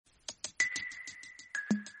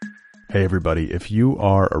Hey everybody, if you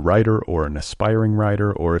are a writer or an aspiring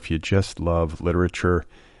writer, or if you just love literature,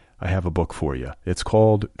 I have a book for you. It's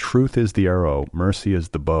called Truth is the Arrow, Mercy is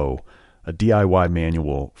the Bow, a DIY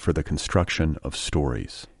manual for the construction of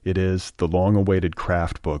stories. It is the long-awaited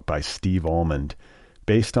craft book by Steve Almond,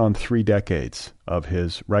 based on 3 decades of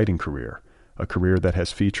his writing career, a career that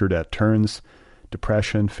has featured at turns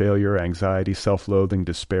depression, failure, anxiety, self-loathing,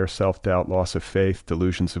 despair, self-doubt, loss of faith,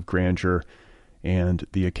 delusions of grandeur, and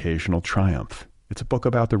the occasional triumph. It's a book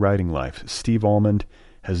about the writing life. Steve Almond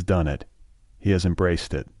has done it. He has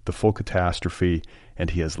embraced it, the full catastrophe, and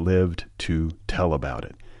he has lived to tell about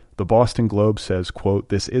it. The Boston Globe says, quote,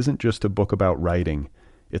 "This isn't just a book about writing,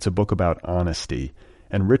 it's a book about honesty."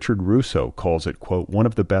 And Richard Russo calls it, quote, "one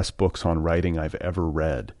of the best books on writing I've ever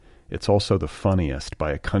read. It's also the funniest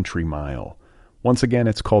by a country mile." Once again,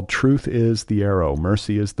 it's called Truth is the Arrow,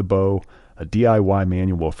 Mercy is the Bow, a DIY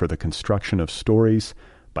manual for the construction of stories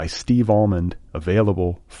by Steve Almond,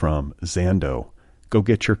 available from Zando. Go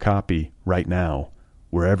get your copy right now,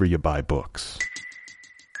 wherever you buy books.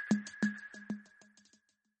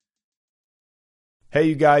 Hey,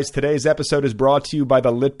 you guys, today's episode is brought to you by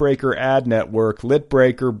the Litbreaker Ad Network.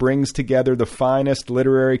 Litbreaker brings together the finest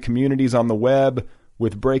literary communities on the web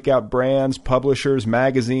with breakout brands, publishers,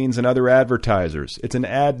 magazines, and other advertisers. It's an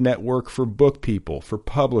ad network for book people, for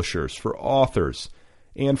publishers, for authors,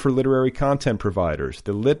 and for literary content providers.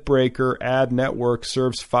 The Litbreaker Ad Network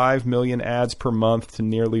serves 5 million ads per month to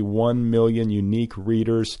nearly 1 million unique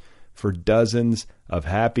readers for dozens of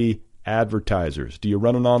happy advertisers. Do you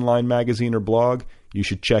run an online magazine or blog? You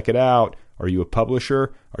should check it out. Are you a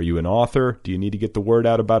publisher? Are you an author? Do you need to get the word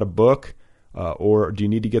out about a book? Or do you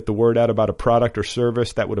need to get the word out about a product or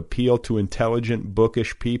service that would appeal to intelligent,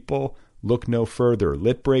 bookish people? Look no further.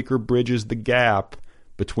 Litbreaker bridges the gap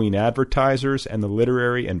between advertisers and the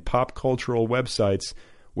literary and pop cultural websites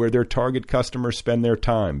where their target customers spend their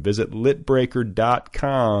time. Visit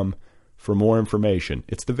litbreaker.com for more information.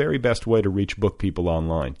 It's the very best way to reach book people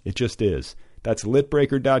online. It just is. That's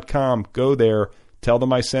litbreaker.com. Go there. Tell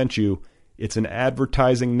them I sent you. It's an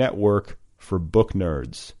advertising network for book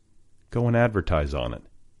nerds. Go and advertise on it.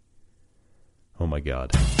 Oh my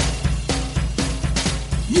God.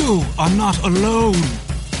 You are not alone.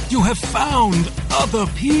 You have found other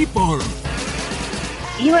people.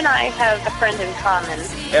 You and I have a friend in common.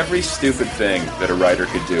 Every stupid thing that a writer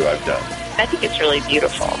could do, I've done. I think it's really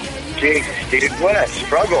beautiful. Jesus, dude, what a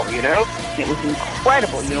struggle, you know? It was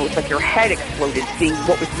incredible. It's like your head exploded seeing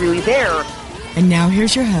what was really there. And now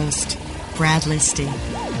here's your host, Brad Listy.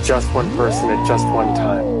 Just one person at just one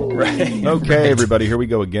time. Right. Okay, everybody, here we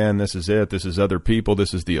go again. This is it. This is other people.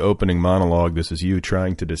 This is the opening monologue. This is you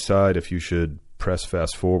trying to decide if you should press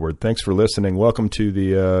fast forward. Thanks for listening. Welcome to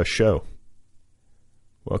the show.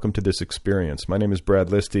 Welcome to this experience. My name is Brad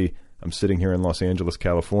Listy. I'm sitting here in Los Angeles,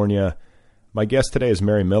 California. My guest today is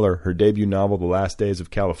Mary Miller. Her debut novel, The Last Days of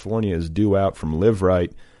California, is due out from Live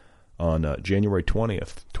Right on January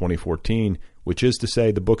 20th, 2014, which is to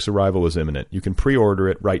say the book's arrival is imminent. You can pre-order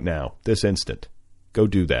it right now, this instant. Go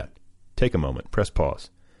do that. Take a moment. Press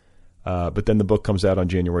pause. But then the book comes out on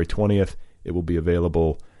January 20th. It will be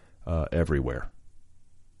available everywhere.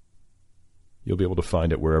 You'll be able to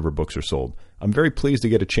find it wherever books are sold. I'm very pleased to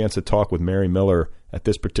get a chance to talk with Mary Miller at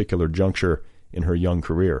this particular juncture in her young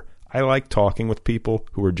career. I like talking with people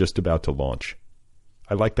who are just about to launch.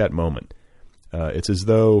 I like that moment. It's as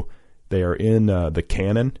though they are in the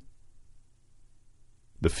canon.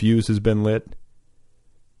 The fuse has been lit.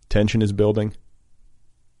 Tension is building.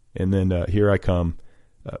 And then here I come,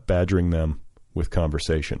 badgering them with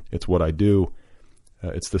conversation. It's what I do.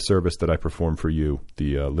 It's the service that I perform for you,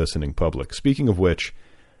 the listening public. Speaking of which,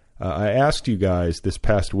 I asked you guys this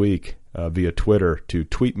past week via Twitter to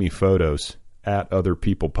tweet me photos at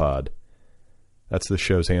OtherPeoplePod. That's the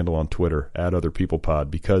show's handle on Twitter, at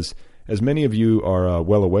OtherPeoplePod, because as many of you are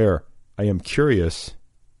well aware, I am curious,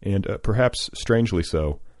 and perhaps strangely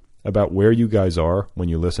so, about where you guys are when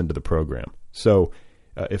you listen to the program. So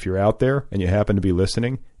if you're out there and you happen to be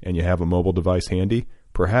listening and you have a mobile device handy,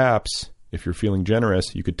 perhaps if you're feeling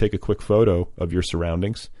generous, you could take a quick photo of your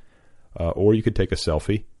surroundings, or you could take a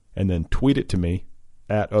selfie and then tweet it to me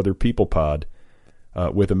at OtherPeoplePod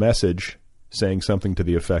with a message saying something to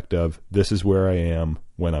the effect of, "This is where I am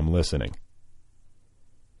when I'm listening."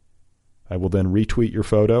 I will then retweet your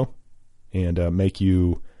photo and make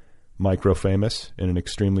you micro-famous in an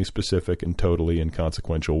extremely specific and totally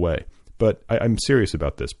inconsequential way. But I'm serious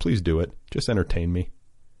about this. Please do it. Just entertain me.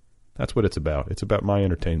 That's what it's about. It's about my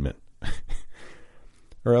entertainment.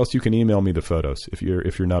 Or else you can email me the photos if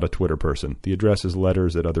you're not a Twitter person. The address is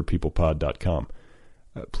letters@otherpeoplepod.com.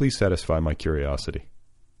 Please satisfy my curiosity.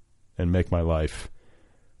 and make my life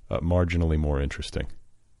marginally more interesting.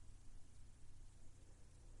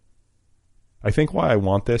 I think why I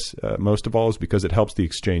want this most of all is because it helps the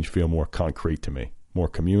exchange feel more concrete to me, more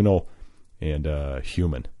communal and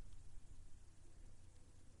human.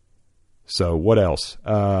 So what else?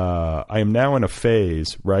 I am now in a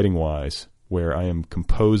phase, writing-wise, where I am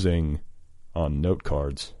composing on note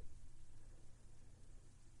cards.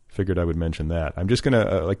 Figured I would mention that. I'm just going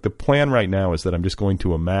to, the plan right now is that I'm just going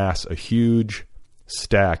to amass a huge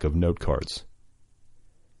stack of note cards.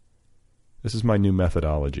 This is my new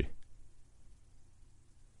methodology.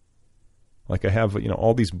 I have,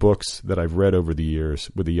 all these books that I've read over the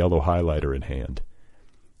years with a yellow highlighter in hand.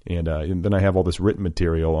 And then I have all this written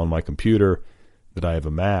material on my computer that I have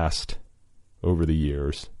amassed over the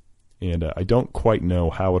years. And I don't quite know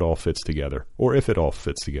how it all fits together, or if it all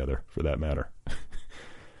fits together, for that matter.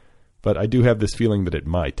 But I do have this feeling that it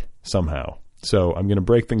might, somehow. So I'm going to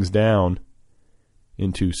break things down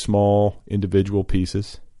into small individual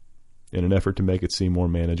pieces in an effort to make it seem more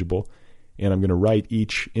manageable. And I'm going to write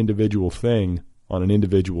each individual thing on an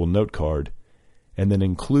individual note card and then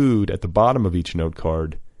include at the bottom of each note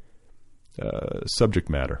card subject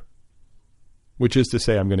matter, which is to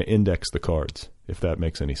say I'm going to index the cards, if that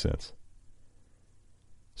makes any sense,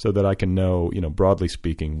 so that I can know, broadly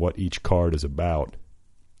speaking, what each card is about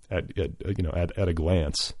at a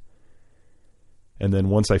glance. And then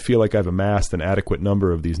once I feel like I've amassed an adequate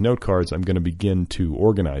number of these note cards, I'm going to begin to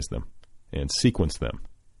organize them and sequence them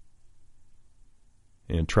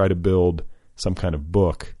and try to build some kind of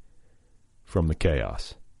book from the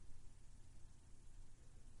chaos.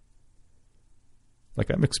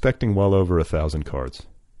 I'm expecting well over 1,000 cards,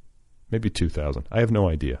 maybe 2,000. I have no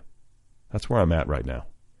idea. That's where I'm at right now.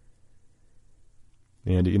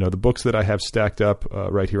 And, the books that I have stacked up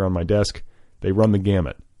right here on my desk, they run the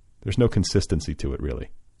gamut. There's no consistency to it, really.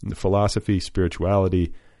 The philosophy,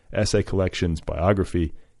 spirituality, essay collections,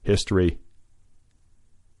 biography, history.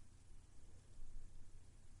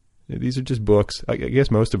 These are just books. I guess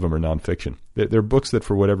most of them are nonfiction. They're books that,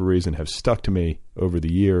 for whatever reason, have stuck to me over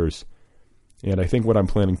the years. And I think what I'm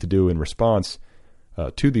planning to do in response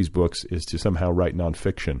to these books is to somehow write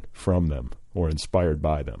nonfiction from them or inspired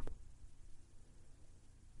by them.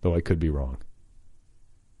 Though I could be wrong.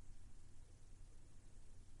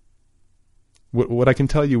 What I can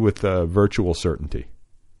tell you with virtual certainty,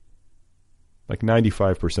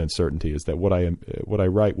 95% certainty, is that what I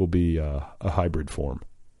write will be a hybrid form.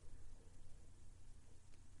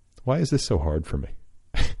 Why is this so hard for me?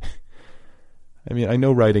 I mean, I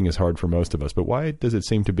know writing is hard for most of us, but why does it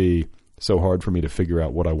seem to be so hard for me to figure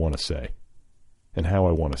out what I want to say and how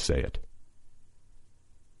I want to say it?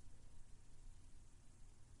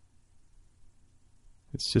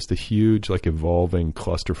 It's just a huge, evolving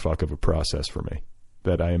clusterfuck of a process for me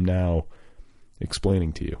that I am now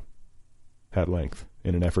explaining to you at length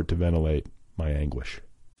in an effort to ventilate my anguish.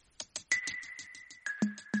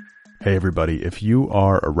 Hey everybody, if you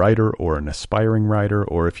are a writer or an aspiring writer,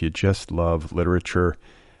 or if you just love literature,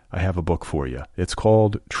 I have a book for you. It's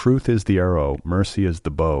called Truth is the Arrow, Mercy is the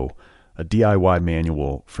Bow, a DIY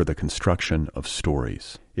manual for the construction of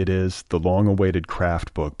stories. It is the long-awaited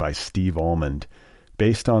craft book by Steve Almond,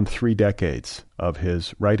 based on 3 decades of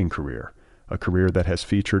his writing career, a career that has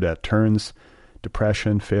featured at turns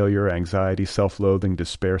depression, failure, anxiety, self-loathing,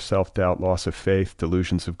 despair, self-doubt, loss of faith,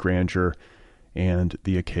 delusions of grandeur, and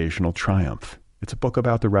the occasional triumph. It's a book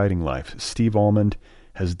about the writing life. Steve Almond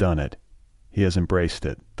has done it. He has embraced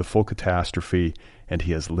it, the full catastrophe, and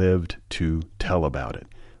he has lived to tell about it.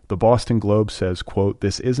 The Boston Globe says, quote,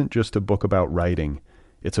 "This isn't just a book about writing,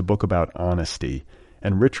 it's a book about honesty."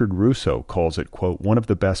 And Richard Russo calls it, quote, "one of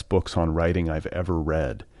the best books on writing I've ever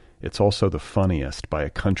read. It's also the funniest by a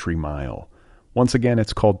country mile." Once again,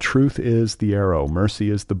 it's called Truth is the Arrow, Mercy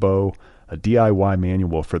is the Bow, a DIY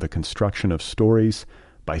manual for the construction of stories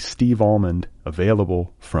by Steve Almond,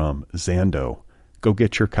 available from Zando. Go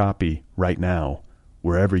get your copy right now,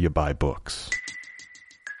 wherever you buy books.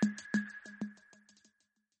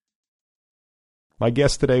 My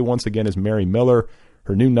guest today, once again, is Mary Miller.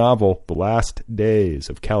 Her new novel, The Last Days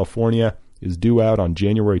of California, is due out on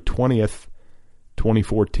January 20th,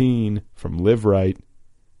 2014, from Live Right.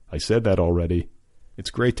 I said that already. It's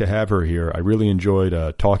great to have her here. I really enjoyed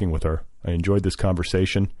talking with her. I enjoyed this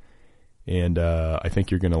conversation, and I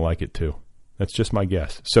think you're going to like it too. That's just my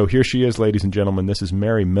guess. So here she is, ladies and gentlemen. This is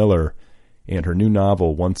Mary Miller, and her new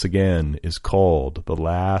novel, once again, is called The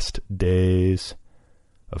Last Days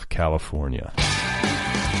of California.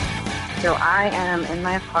 So I am in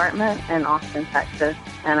my apartment in Austin, Texas,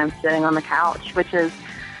 and I'm sitting on the couch, which is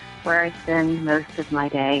where I spend most of my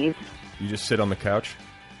days. You just sit on the couch?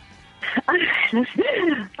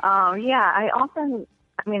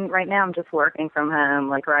 Right now I'm just working from home,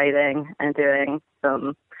 like writing and doing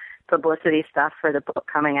some publicity stuff for the book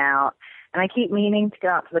coming out. And I keep meaning to go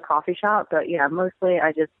out to the coffee shop, but yeah, mostly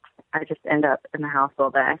I just end up in the house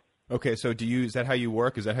all day. Okay, so is that how you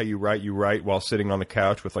work? Is that how you write? You write while sitting on the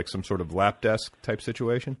couch with like some sort of lap desk type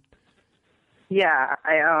situation? Yeah,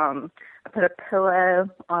 I put a pillow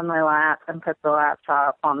on my lap and put the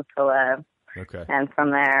laptop on the pillow. Okay. And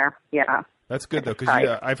from there, yeah. That's good, though, because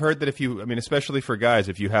I've heard that especially for guys,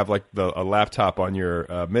 if you have like a laptop on your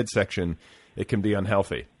midsection, it can be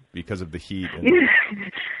unhealthy because of the heat.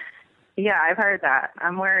 Yeah, I've heard that.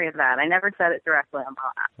 I'm wary of that. I never said it directly on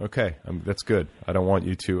that. Okay, that's good. I don't want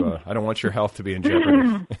you to. I don't want your health to be in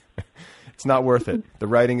jeopardy. It's not worth it. The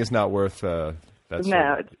writing is not worth. That.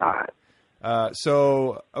 No, it's not.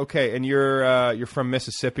 So okay, and you're from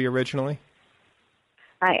Mississippi originally?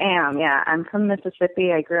 I am, yeah. I'm from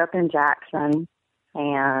Mississippi. I grew up in Jackson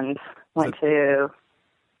and went to...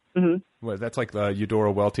 Mm-hmm. What, that's like the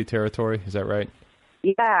Eudora Welty territory, is that right?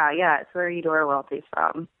 Yeah, it's where Eudora Welty's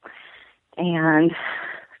from. And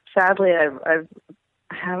sadly, I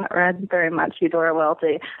haven't read very much Eudora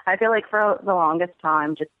Welty. I feel like for the longest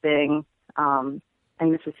time, just being in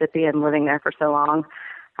Mississippi and living there for so long,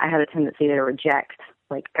 I had a tendency to reject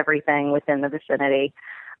like everything within the vicinity.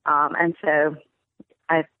 And so...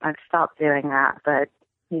 I've stopped doing that, but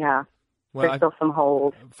yeah, there's still some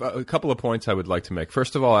holes. A couple of points I would like to make.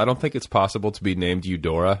 First of all, I don't think it's possible to be named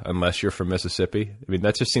Eudora unless you're from Mississippi. I mean,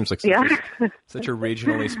 that just seems like such a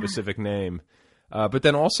regionally specific name. But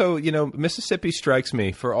then also, Mississippi strikes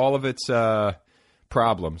me for all of its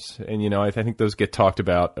problems, and I think those get talked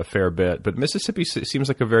about a fair bit. But Mississippi seems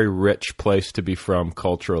like a very rich place to be from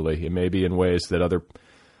culturally, and maybe in ways that other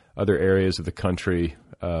areas of the country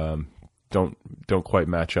don't quite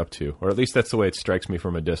match up to, or at least that's the way it strikes me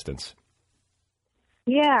from a distance.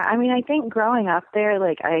 Yeah, I think growing up there,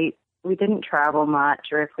 we didn't travel much,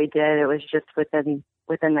 or if we did, it was just within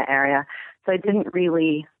the area. So I didn't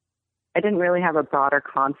really have a broader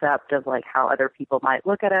concept of like how other people might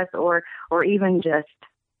look at us, or even just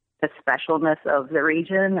the specialness of the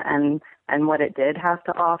region and what it did have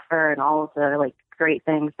to offer, and all of the like great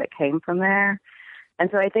things that came from there. And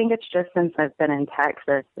so I think it's just since I've been in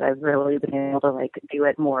Texas that I've really been able to like do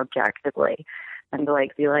it more objectively and to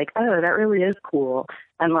like be like, oh, that really is cool.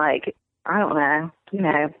 And like, I don't know,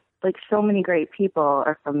 like so many great people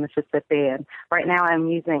are from Mississippi. And right now I'm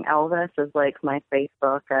using Elvis as like my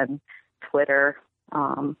Facebook and Twitter.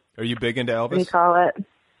 Are you big into Elvis? What do you call it?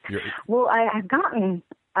 Well, I've gotten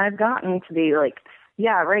to be like,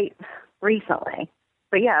 yeah, right recently.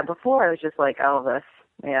 But yeah, before I was just like Elvis.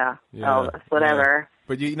 Yeah, Elvis, whatever. Yeah.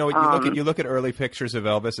 But you look at early pictures of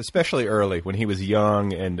Elvis, especially early when he was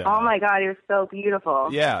young and. Oh my God, he was so beautiful.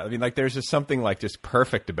 Yeah, there's just something like just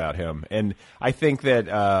perfect about him, and I think that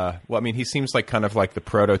he seems like kind of like the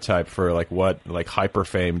prototype for like what like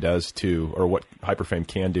hyperfame does to, or what hyperfame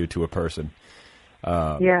can do to a person. So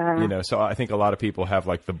I think a lot of people have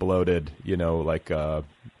like the bloated,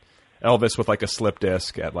 Elvis with like a slip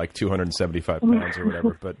disc at like 275 pounds or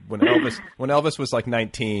whatever. But when Elvis was like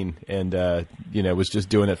 19 and, was just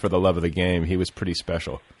doing it for the love of the game, he was pretty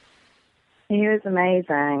special. He was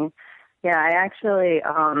amazing. Yeah, I actually,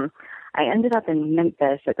 I ended up in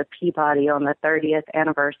Memphis at the Peabody on the 30th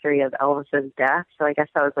anniversary of Elvis's death. So I guess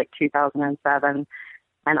that was like 2007.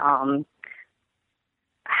 And,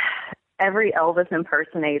 every Elvis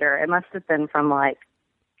impersonator, it must have been from like,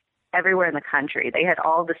 everywhere in the country. They had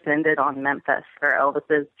all descended on Memphis for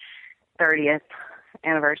Elvis's 30th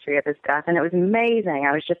anniversary of his death, and it was amazing.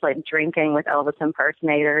 I was just like drinking with Elvis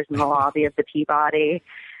impersonators in the lobby of the Peabody,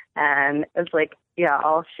 and it was like,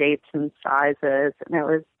 all shapes and sizes, and it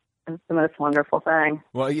was the most wonderful thing.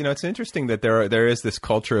 Well, it's interesting that there is this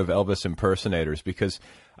culture of Elvis impersonators, because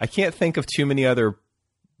I can't think of too many other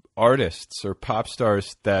artists or pop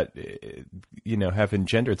stars that have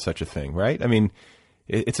engendered such a thing, right? I mean,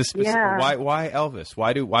 it's a specific. Yeah. Why Elvis?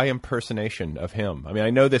 Why impersonation of him? I mean, I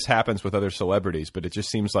know this happens with other celebrities, but it just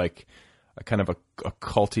seems like a kind of a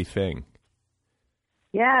culty thing.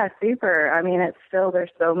 Yeah, super. I mean, there's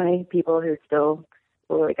so many people who still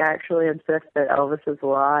like actually insist that Elvis is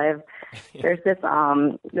alive. There's this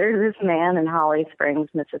man in Holly Springs,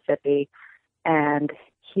 Mississippi, and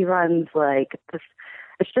he runs like this.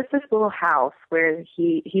 It's just this little house where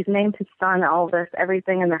he's named his son Elvis.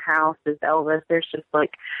 Everything in the house is Elvis. There's just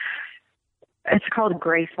like, it's called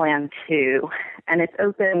Graceland 2, and it's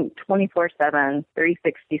open 24/7,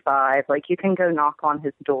 365. Like, you can go knock on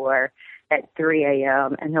his door at 3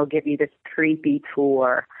 a.m. and he'll give you this creepy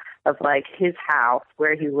tour of like his house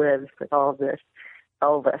where he lives with all this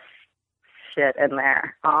Elvis shit in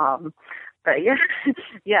there. But yeah,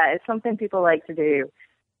 it's something people like to do,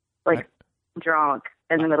 like drunk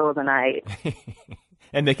in the middle of the night.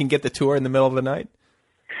 And they can get the tour in the middle of the night?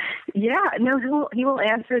 Yeah, no, he will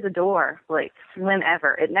answer the door like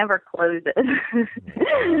whenever. It never closes.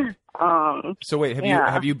 So wait,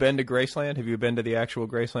 have you been to Graceland? Have you been to the actual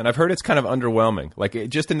Graceland? I've heard it's kind of underwhelming, like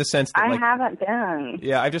just in the sense that I haven't been.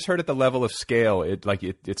 Yeah, I've just heard at the level of scale,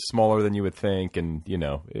 it's smaller than you would think, and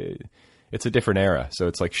it's a different era. So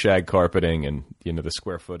it's like shag carpeting, and the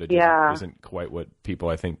square footage isn't quite what people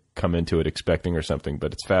I think come into it expecting or something.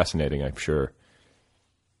 But it's fascinating, I'm sure.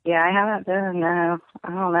 Yeah, I haven't been. No, I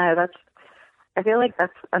don't know. I feel like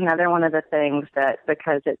that's another one of the things that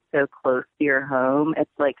because it's so close to your home, it's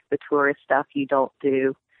like the tourist stuff you don't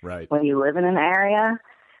do when you live in an area.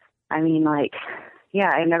 I mean, like, yeah,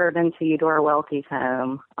 I've never been to Eudora Welty's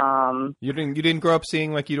home. You didn't grow up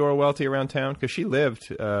seeing like Eudora Welty around town? Because she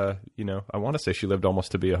lived, I want to say she lived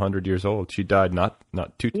almost to be 100 years old. She died not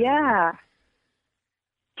too. Yeah.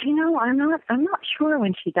 I'm not sure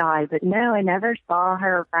when she died, but no, I never saw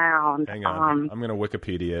her around. Hang on, I'm going to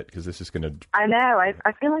Wikipedia it because this is going to. I know. I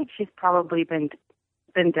feel like she's probably been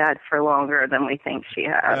dead for longer than we think she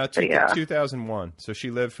has. 2001. So she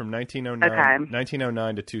lived from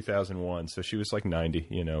 1909 to 2001. So she was like 90,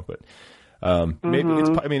 But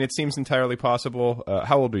maybe it seems entirely possible.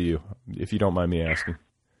 How old are you, if you don't mind me asking?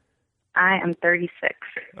 I am 36.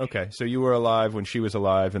 Okay, so you were alive when she was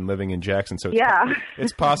alive and living in Jackson. So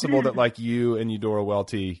it's possible that like you and Eudora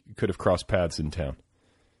Welty could have crossed paths in town.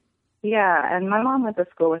 Yeah, and my mom went to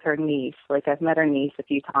school with her niece. Like I've met her niece a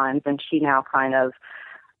few times, and she now kind of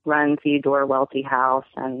runs the Eudora Welty house,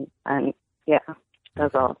 and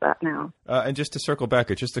does all of that now. And just to circle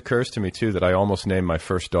back, it just occurs to me too that I almost named my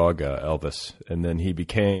first dog Elvis, and then he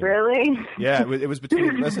became really. Yeah, it was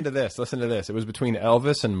between. Listen to this. It was between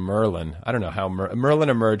Elvis and Merlin. I don't know how Merlin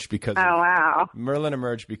emerged because. Oh wow! Merlin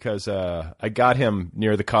emerged because I got him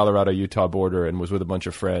near the Colorado-Utah border and was with a bunch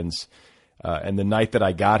of friends, and the night that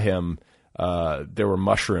I got him, there were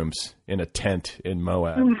mushrooms in a tent in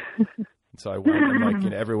Moab. So I went and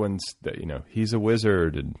like everyone's he's a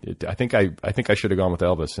wizard, and I think I should have gone with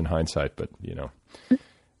Elvis in hindsight, but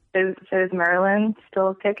Is Merlin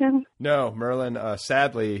still kicking? No, Merlin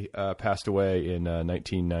sadly passed away in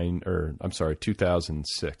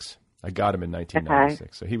 2006. I got him in 1996. Okay.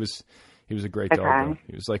 So he was a great dog. Though.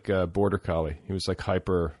 He was like a border collie. He was like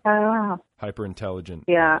hyper intelligent.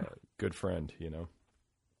 Yeah, good friend.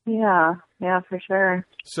 Yeah, for sure.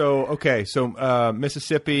 So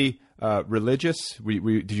Mississippi. Religious?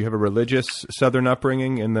 Did you have a religious Southern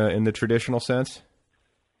upbringing in the traditional sense?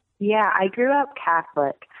 Yeah, I grew up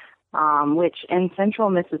Catholic, which in central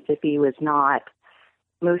Mississippi was not.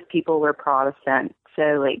 Most people were Protestant,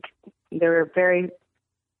 so like there were very,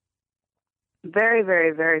 very,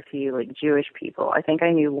 very, very few like Jewish people. I think I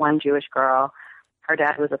knew one Jewish girl. Her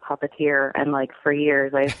dad was a puppeteer, and like for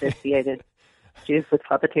years I associated Jews with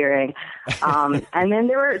puppeteering. And then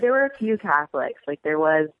there were a few Catholics. Like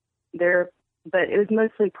but it was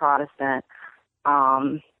mostly Protestant.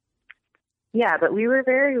 But we were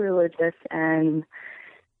very religious, and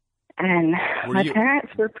my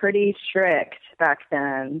parents were pretty strict back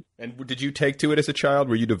then. And did you take to it as a child?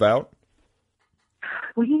 Were you devout?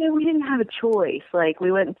 Well, we didn't have a choice. Like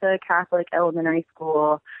we went to Catholic elementary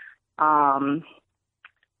school, and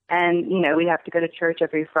we'd have to go to church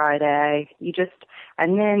every Friday.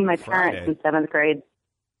 And then my parents in 7th grade.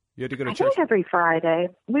 You had to go to church? I think every Friday.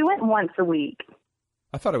 We went once a week.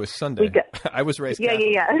 I thought it was Sunday. I was raised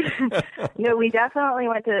Catholic. Yeah. No, we definitely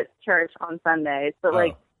went to church on Sundays. But,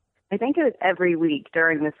 I think it was every week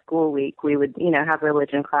during the school week. We would, have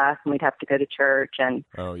religion class, and we'd have to go to church. And,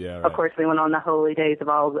 of course, we went on the holy days of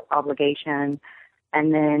obligation.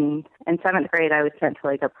 And then in 7th grade, I was sent to,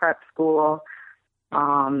 like, a prep school.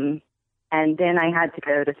 And then I had to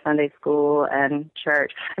go to Sunday school and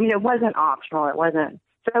church. I mean, it wasn't optional.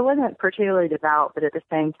 So I wasn't particularly devout, but at the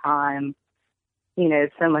same time,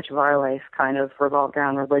 so much of our life kind of revolved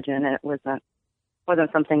around religion, and it wasn't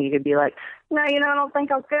something you could be like, no, I don't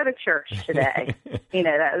think I'll go to church today.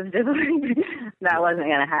 That was just that wasn't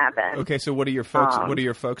going to happen. Okay, so what are your folks? What are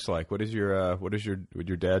your folks like? What does your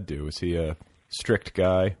dad do? Is he a strict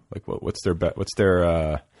guy? Like what's their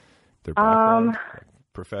background like,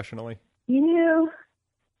 professionally?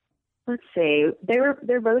 Let's see.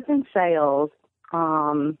 They're both in sales.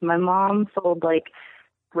 My mom sold like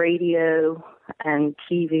radio and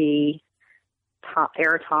TV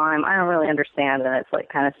airtime. I don't really understand it. It's like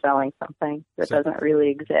kind of selling something that doesn't really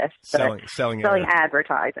exist. Selling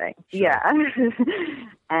advertising. Sure. Yeah.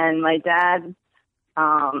 And my dad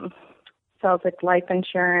sells like life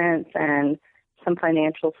insurance and some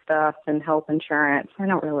financial stuff and health insurance. I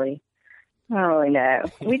don't really know.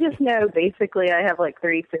 We just know basically I have like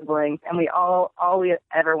 3 siblings, and we all we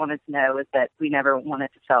ever wanted to know is that we never wanted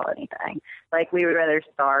to sell anything. Like we would rather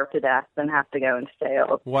starve to death than have to go into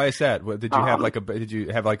sales. Why is that? Did you have like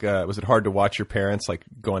a was it hard to watch your parents like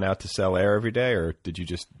going out to sell air every day, or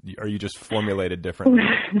are you just formulated differently?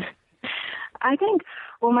 I think,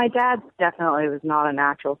 well, my dad definitely was not a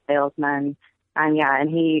natural salesman. And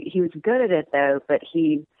he was good at it though, but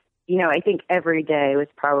he, I think every day was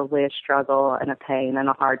probably a struggle and a pain and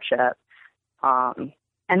a hardship. And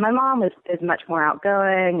my mom is much more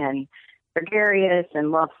outgoing and gregarious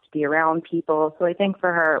and loves to be around people. So I think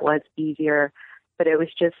for her it was easier, but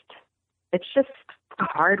it's just a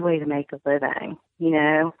hard way to make a living,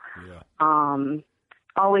 Yeah.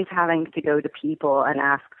 Always having to go to people and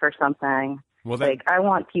ask for something. Well, I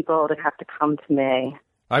want people to have to come to me.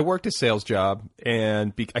 I worked a sales job,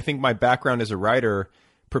 and I think my background as a writer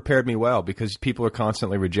prepared me well because people are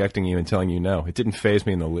constantly rejecting you and telling you no. It didn't faze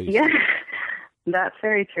me in the least. Yeah, that's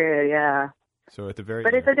very true, yeah. So at the very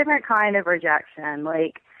But it's a different kind of rejection.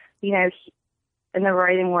 Like, in the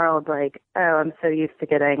writing world, like, oh, I'm so used to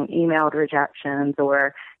getting emailed rejections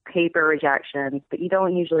or paper rejections, but you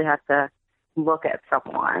don't usually have to look at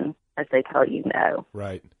someone as they tell you no.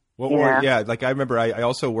 Right. Well, like I remember I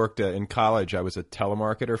also worked in college. I was a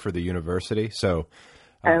telemarketer for the university. So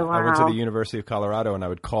I went to the University of Colorado, and I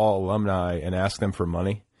would call alumni and ask them for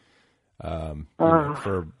money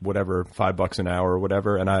for whatever, $5 an hour or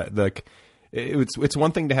whatever. And it's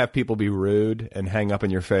one thing to have people be rude and hang up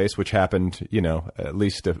in your face, which happened, at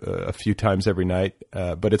least a few times every night.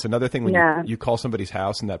 But it's another thing when you call somebody's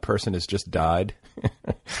house and that person has just died.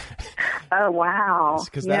 Oh, wow.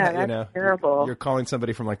 Because that's terrible. You're calling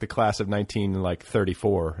somebody from like the class of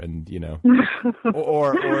 1934 and,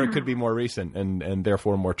 or it could be more recent and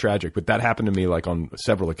therefore more tragic. But that happened to me like on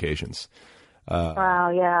several occasions.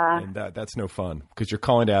 Wow, yeah. And that's no fun because you're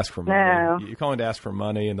calling to ask for money. No. You're calling to ask for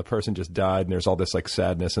money and the person just died and there's all this like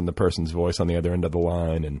sadness in the person's voice on the other end of the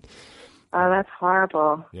line. And oh, that's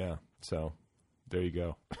horrible. Yeah. So there you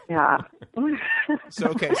go. Yeah.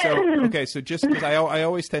 So just because I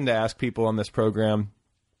always tend to ask people on this program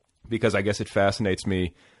because I guess it fascinates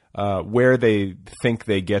me where they think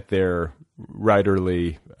they get their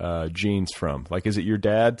writerly genes from. Like, is it your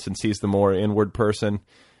dad since he's the more inward person?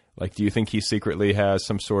 Like, do you think he secretly has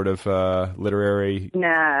some sort of literary?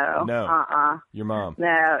 No. Your mom?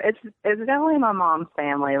 No, it's definitely my mom's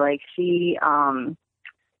family. Like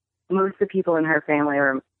most of the people in her family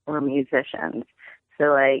were musicians.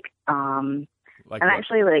 So and what?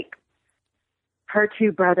 Actually her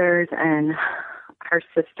 2 brothers and her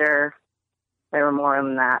sister, there were more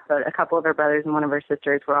than that, but a couple of her brothers and one of her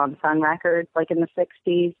sisters were on Sun Records, like in the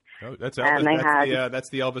 60s. Oh, that's Elvis. That's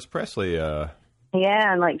the Elvis Presley. Yeah,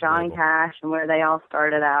 and like Johnny Cash and where they all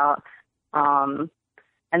started out. And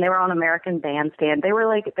they were on American Bandstand.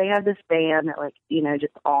 They had this band that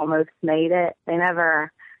just almost made it. They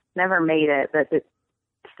never made it, but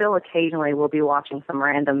still occasionally we'll be watching some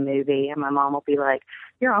random movie and my mom will be like,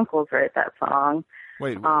 your uncles wrote that song.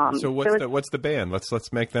 Wait, so what's the band?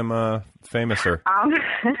 Let's make them famouser.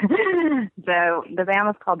 So the band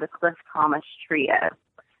was called the Cliff Thomas Trio.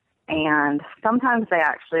 And sometimes they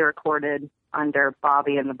actually recorded under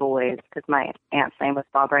Bobby and the Boys because my aunt's name was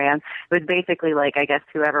Bob Rand. It was basically I guess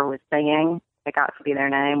whoever was singing, it got to be their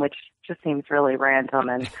name, which just seems really random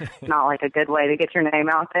and not like a good way to get your name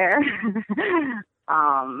out there.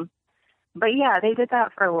 But yeah, they did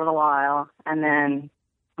that for a little while, and then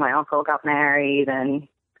my uncle got married and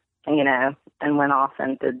went off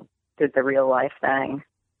and did the real life thing.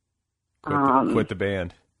 Quit the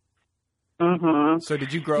band. Mm-hmm. So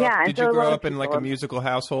did you grow up? Did you grow up in like a musical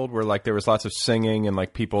household where there was lots of singing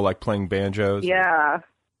and people playing banjos? Yeah.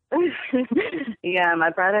 Yeah, my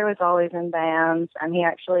brother was always in bands, and he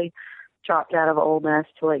actually dropped out of Ole Miss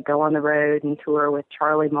to go on the road and tour with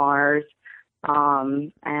Charlie Mars.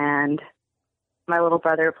 And my little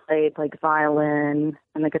brother played violin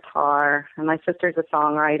and the guitar, and my sister's a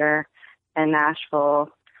songwriter in Nashville.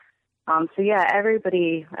 So yeah,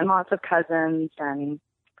 everybody and lots of cousins, and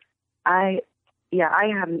I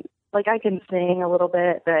haven't I can sing a little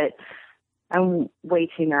bit, but I'm way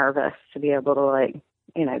too nervous to be able to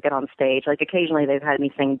get on stage. Occasionally they've had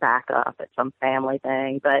me sing backup at some family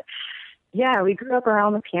thing, but yeah, we grew up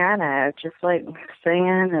around the piano, just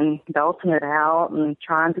singing and belting it out and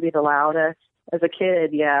trying to be the loudest. As a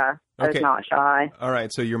kid, yeah, I was not shy. All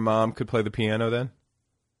right, so your mom could play the piano then?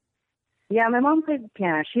 Yeah, my mom played the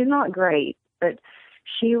piano. She's not great, but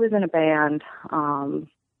she was in a band.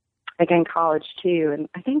 like in college too, and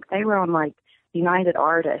I think they were on like United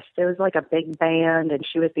Artists. It was like a big band, and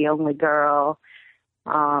she was the only girl.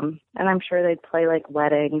 And I'm sure they'd play like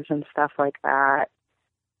weddings and stuff like that.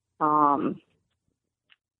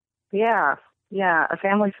 Yeah, a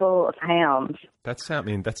family full of hams. That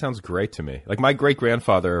sounds great to me. Like my great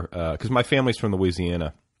grandfather, because my family's from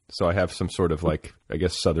Louisiana, so I have some sort of like, I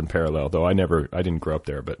guess, Southern parallel. Though I didn't grow up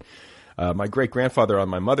there, but my great grandfather on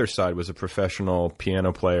my mother's side was a professional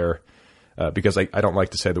piano player. Because I don't like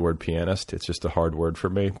to say the word pianist, it's just a hard word for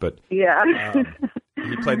me. But yeah,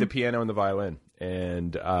 he played the piano and the violin,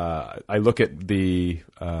 and I look at the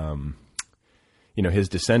his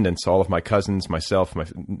descendants, all of my cousins, myself,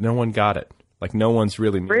 no one got it. Like no one's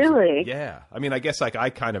really Really? Yeah. I mean, I guess like I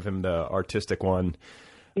kind of am the artistic one.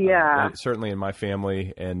 Yeah. Certainly in my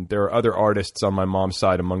family, and there are other artists on my mom's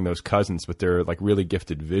side among those cousins, but they're like really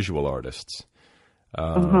gifted visual artists.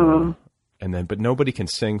 And then, but nobody can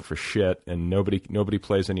sing for shit, and nobody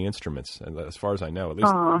plays any instruments, as far as I know, at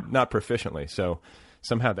least not proficiently. So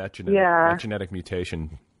somehow that genetic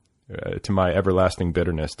mutation, to my everlasting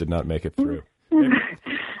bitterness, did not make it through.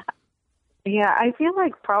 Yeah, I feel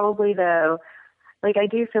like probably though, like I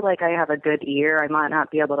do feel like I have a good ear. I might not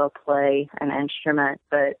be able to play an instrument,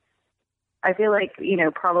 but I feel like,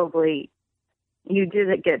 probably you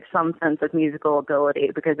did get some sense of musical ability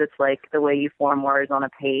because it's like the way you form words on a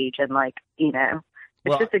page and like,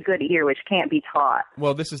 it's just a good ear, which can't be taught.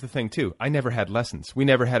 Well, this is the thing too. I never had lessons. We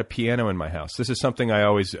never had a piano in my house. This is something I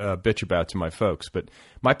always bitch about to my folks, but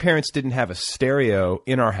my parents didn't have a stereo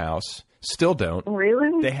in our house. Still don't.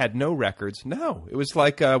 Really? They had no records. No, it was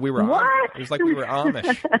like we were. What? It was like we were Amish.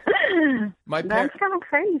 That's kind of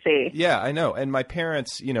crazy. Yeah, I know. And my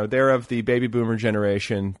parents, they're of the baby boomer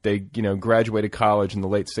generation. They, graduated college in the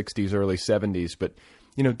late '60s, early '70s. But,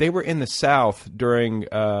 they were in the South during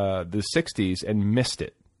the '60s and missed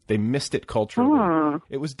it. They missed it culturally.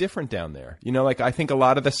 It was different down there. Like I think a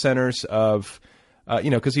lot of the centers of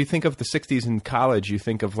because you think of the '60s in college, you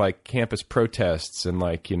think of like campus protests and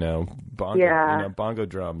like bongo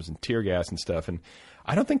drums and tear gas and stuff, and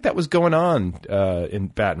I don't think that was going on in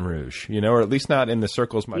Baton Rouge, or at least not in the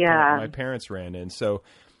circles my parents ran in. So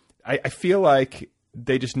I feel like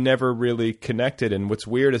they just never really connected. And what's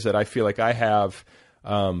weird is that I feel like I have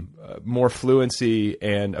more fluency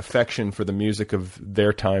and affection for the music of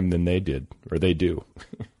their time than they did, or they do.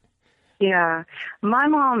 Yeah. My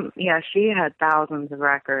mom, she had thousands of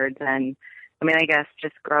records, and I mean, I guess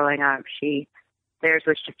just growing up, theirs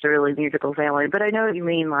was just a really musical family. But I know what you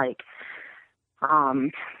mean, like,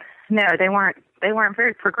 no, they weren't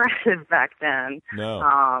very progressive back then.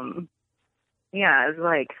 No. Yeah, it was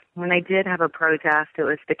like when they did have a protest, it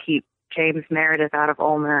was to keep James Meredith out of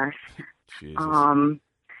Ole Miss. Jesus.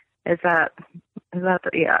 Is that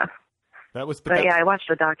yeah. That was, but I watched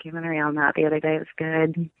a documentary on that the other day. It was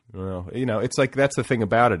good. Well, it's like that's the thing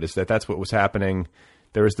about it is that's what was happening.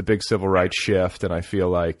 There was the big civil rights shift, and I feel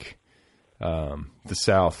like the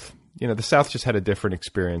South, the South just had a different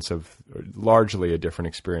experience largely a different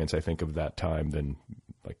experience, I think, of that time than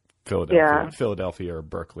like Philadelphia or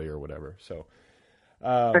Berkeley or whatever. So.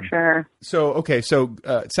 For sure. So, okay. So,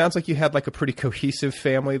 it sounds like you had like a pretty cohesive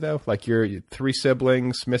family though. Like you're 3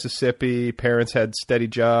 siblings, Mississippi, parents had steady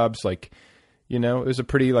jobs. Like, it was a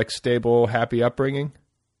pretty like stable, happy upbringing.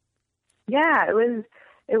 Yeah, it was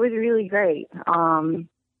really great. I mean,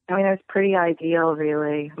 it was pretty ideal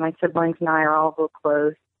really. My siblings and I are all real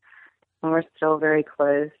close, and we're still very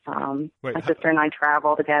close. My sister and I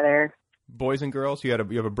travel together. Boys and girls? You have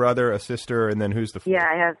a brother, a sister, and then who's the fourth?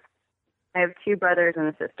 Yeah, I have 2 brothers and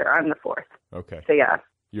a sister. I'm the 4th. Okay. So, yeah.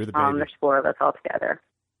 You're the baby. There's 4 of us all together.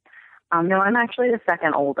 No, I'm actually the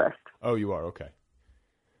second oldest. Oh, you are? Okay.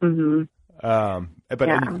 Mm-hmm.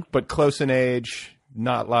 But close in age,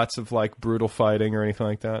 not lots of, like, brutal fighting or anything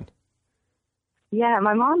like that? Yeah,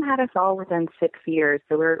 my mom had us all within 6 years,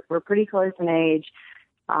 so we're pretty close in age.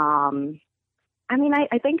 I mean,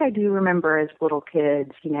 I think I do remember as little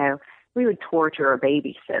kids, we would torture a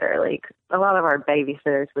babysitter. Like, a lot of our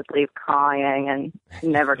babysitters would leave crying and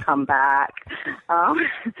never come back.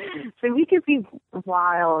 So we could be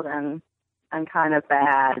wild and kind of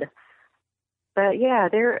bad. But yeah,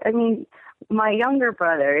 my younger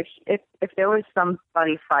brother, if there was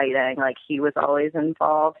somebody fighting, like he was always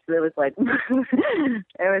involved. So there was like,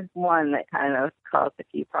 there was one that kind of caused a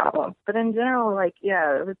few problems. But in general, like,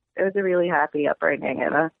 yeah, it was a really happy upbringing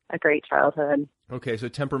and a great childhood. Okay, so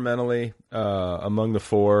temperamentally, among the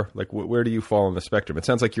 4, like where do you fall on the spectrum? It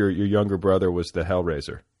sounds like your younger brother was the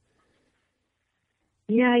Hellraiser.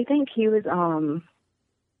 Yeah, I think he was.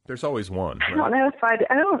 There's always one. Right? I don't know if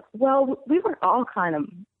well, we were all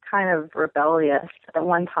kind kind of rebellious at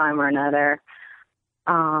one time or another.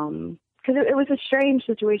 Because it was a strange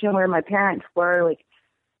situation where my parents were like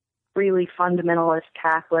really fundamentalist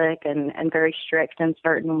Catholic and very strict in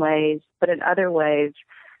certain ways, but in other ways,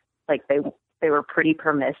 like they were pretty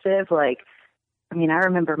permissive. Like, I mean, I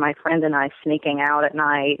remember my friend and I sneaking out at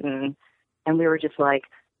night, and we were just like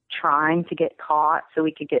trying to get caught so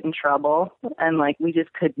we could get in trouble, and like we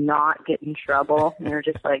just could not get in trouble. And we were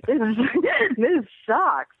just like, this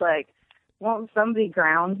sucks. Like, won't somebody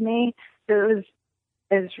ground me? So it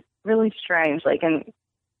was really strange. Like in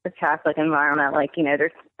the Catholic environment, like, you know,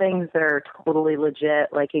 there's things that are totally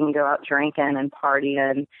legit. Like you can go out drinking and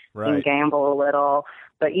partying, Right. and gamble a little,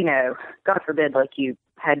 but you know, God forbid, like you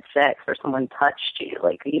had sex or someone touched you.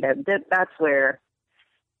 Like, you know, that's where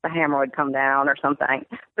the hammer would come down or something.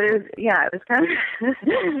 But it was kind of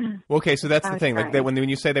Well, okay, so that's the thing. Like strange. when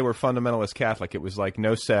you say they were fundamentalist Catholic, it was like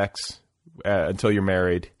no sex until you're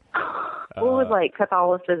married. Well, with like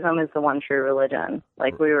Catholicism is the one true religion.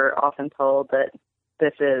 Like we were often told that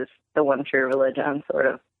this is the one true religion, sort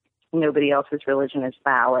of. Nobody else's religion is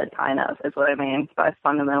valid, kind of, is what I mean by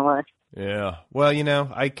fundamentalist. Yeah. Well, you know,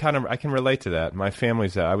 I can relate to that. My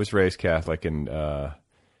family's I was raised Catholic, and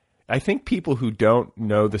I think people who don't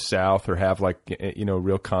know the South or have like, you know,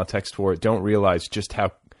 real context for it don't realize just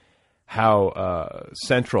how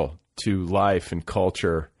central to life and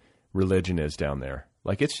culture religion is down there.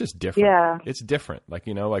 Like, it's just different. Yeah. It's different. Like,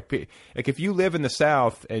 you know, like if you live in the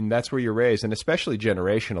South and that's where you're raised, and especially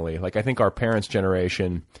generationally, like I think our parents'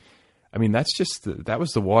 generation, I mean, that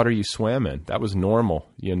was the water you swam in. That was normal,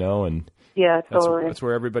 you know, and Yeah, totally. that's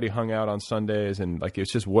where everybody hung out on Sundays, and like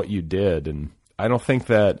it's just what you did. And I don't think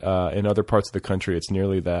that in other parts of the country it's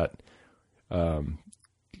nearly that, or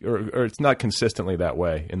it's not consistently that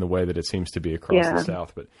way in the way that it seems to be across the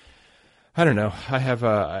South. But I don't know. I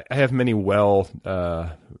have many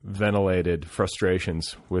ventilated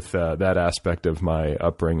frustrations with that aspect of my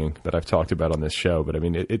upbringing that I've talked about on this show. But I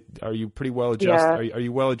mean, are you pretty well adjusted? Yeah. Are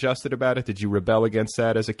you well adjusted about it? Did you rebel against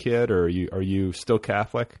that as a kid, or are you still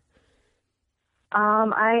Catholic?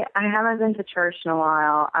 I haven't been to church in a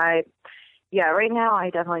while. Right now I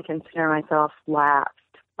definitely consider myself lapsed.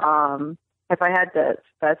 If I had to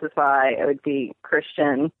specify, it would be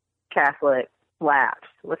Christian, Catholic, lapsed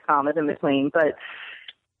with commas in between. But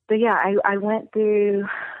yeah, I went through,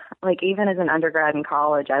 like, even as an undergrad in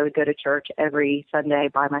college, I would go to church every Sunday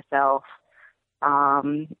by myself.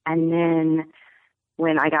 And then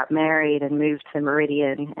when I got married and moved to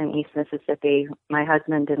Meridian in East Mississippi, my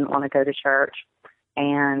husband didn't want to go to church.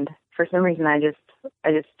 And for some reason, I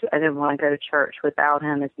didn't want to go to church without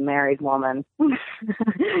him as a married woman.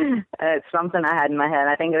 It's something I had in my head.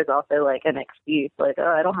 I think it was also like an excuse, like,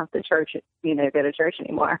 oh, I don't have to go to church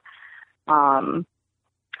anymore.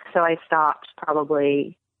 So I stopped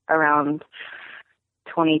probably around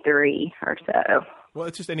 23 or so. Well,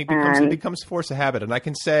 it's just, and it becomes force of habit. And I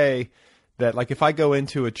can say that, like, if I go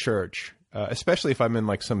into a church, especially if I'm in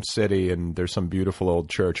like some city and there's some beautiful old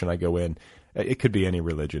church and I go in, it could be any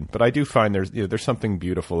religion, but I do find there's something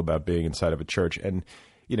beautiful about being inside of a church. And,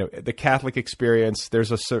 you know, the Catholic experience,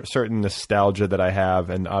 there's a certain nostalgia that I have,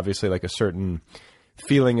 and obviously like a certain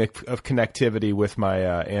feeling of connectivity with my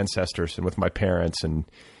ancestors and with my parents. And,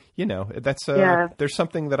 you know, that's there's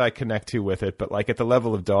something that I connect to with it. But like at the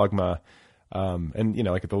level of dogma, and, you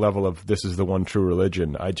know, like at the level of this is the one true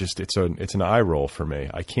religion, it's an eye roll for me.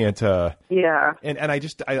 I can't, And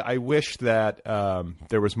I wish that,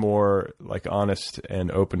 there was more like honest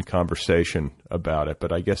and open conversation about it.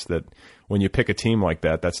 But I guess that when you pick a team like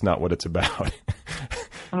that, that's not what it's about.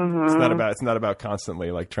 Mm-hmm. It's not about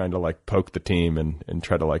constantly like trying to like poke the team and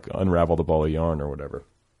try to like unravel the ball of yarn or whatever.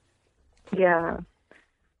 Yeah.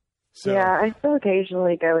 So, yeah, I still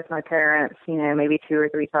occasionally go with my parents, you know, maybe 2 or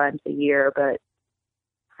 3 times a year, but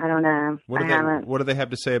I don't know. What do they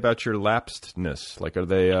have to say about your lapsedness? Like, are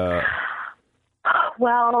they?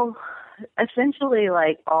 Well, essentially,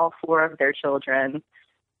 like all 4 of their children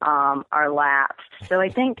are lapsed. So I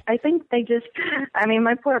think they just. I mean,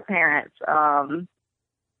 my poor parents.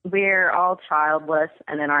 We're all childless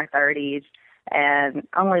and in our 30s, and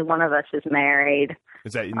only one of us is married.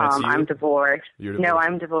 Is that that's you? I'm divorced. You're divorced. No,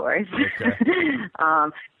 I'm divorced. Okay.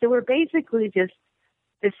 So we're basically just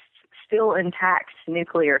this still intact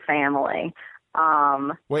nuclear family.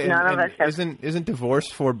 Wait, none of us have. Isn't divorce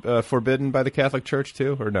forbidden by the Catholic Church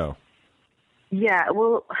too, or no? Yeah,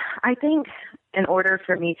 well, I think in order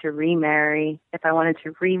for me to remarry, if I wanted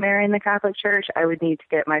to remarry in the Catholic Church, I would need to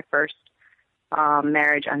get my first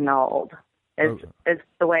marriage annulled. Is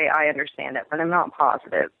the way I understand it, but I'm not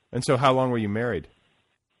positive. And so, how long were you married?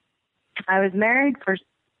 I was married for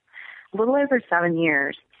a little over 7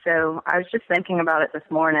 years. So I was just thinking about it this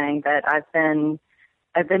morning that I've been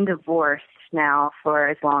divorced now for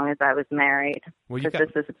as long as I was married. Well, this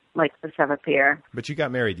is like the 7th year. But you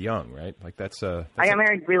got married young, right? Like that's I got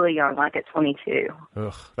married really young, like at 22.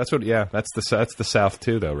 Ugh, that's what. Yeah, that's the South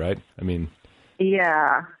too, though, right? I mean.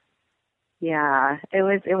 Yeah. It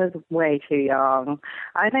was way too young.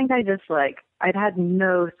 I think I just I'd had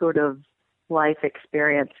no sort of life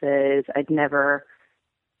experiences. I'd never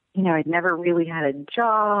really had a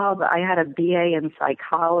job. I had a BA in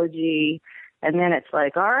psychology. And then it's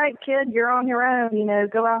like, all right, kid, you're on your own,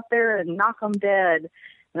 go out there and knock them dead.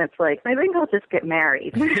 And it's like, maybe I'll just get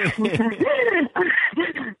married.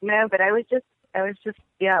 No, but I was just,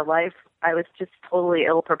 life, I was just totally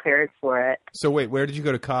ill prepared for it. So wait, where did you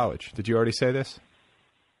go to college? Did you already say this?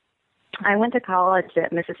 I went to college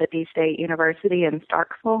at Mississippi State University in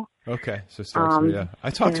Starkville. Okay, so Starkville, yeah.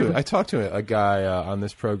 I talked to a guy on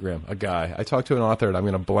this program. I talked to an author, and I'm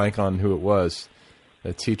going to blank on who it was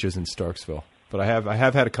that teaches in Starkville. But I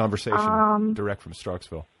have had a conversation direct from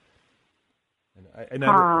Starkville.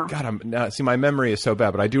 See, my memory is so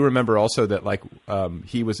bad, but I do remember also that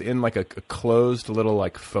he was in like a closed little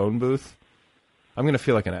like phone booth. I'm going to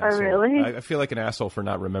feel like an asshole. Oh, really? I feel like an asshole for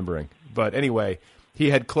not remembering. But anyway, he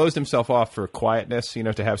had closed himself off for quietness,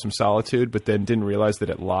 to have some solitude, but then didn't realize that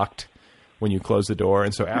it locked when you close the door.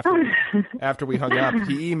 And so after we hung up,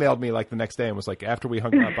 he emailed me like the next day and was like, after we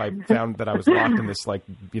hung up, I found that I was locked in this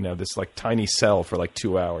this tiny cell for like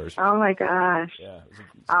 2 hours. Oh my gosh. Yeah.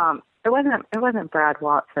 It wasn't Brad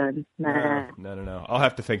Watson. No. I'll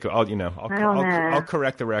have to think. I'll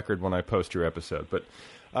correct the record when I post your episode. But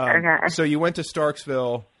okay. So you went to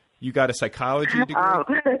Starkville. You got a psychology degree. Oh,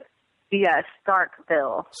 yes,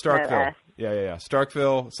 Starkville. Starkville. Yeah.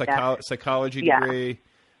 Starkville psychology degree.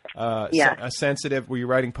 Yes. A sensitive. Were you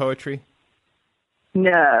writing poetry?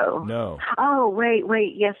 No. Oh,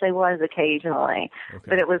 wait. Yes, I was occasionally,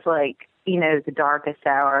 but it was like the darkest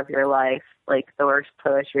hour of your life. Like the worst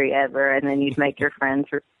poetry ever, and then you'd make your friends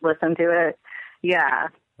listen to it. Yeah.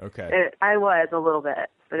 Okay. I was a little bit,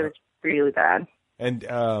 but it was really bad. And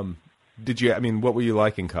did you? I mean, what were you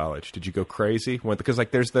like in college? Did you go crazy? Because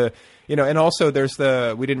there's the, and also there's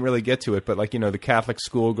the. We didn't really get to it, but the Catholic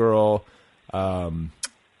schoolgirl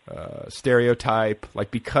stereotype.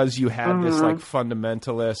 Like because you had this like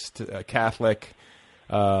fundamentalist Catholic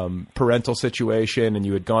parental situation, and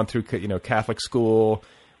you had gone through Catholic school,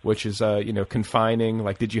 which is, confining.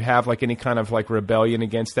 Like, did you have like any kind of like rebellion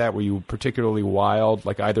against that? Were you particularly wild,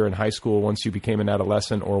 like either in high school once you became an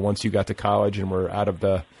adolescent or once you got to college and were out of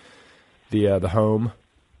the home?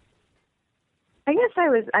 I guess I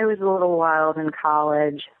was a little wild in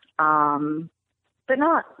college, but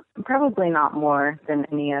probably not more than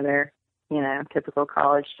any other, typical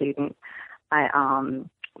college student.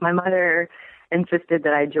 My mother insisted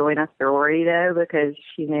that I join a sorority, though, because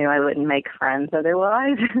she knew I wouldn't make friends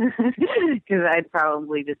otherwise, because I'd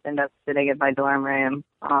probably just end up sitting in my dorm room.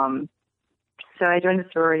 So I joined a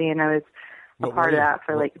sorority, and I was a part of that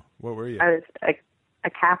for What were you? I was a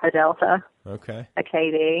Kappa Delta. Okay. A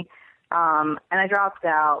KD. And I dropped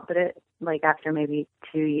out, but after maybe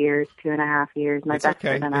 2.5 years, my best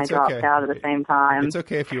friend and I dropped out at the same time. It's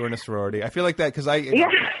okay if you were in a sorority. I feel like that because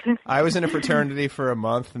I was in a fraternity for a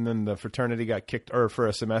month, and then the fraternity got kicked, or for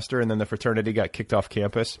a semester, and then the fraternity got kicked off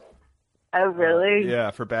campus. Oh, really?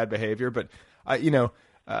 Yeah, for bad behavior. But I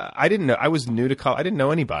didn't know. I was new to college. I didn't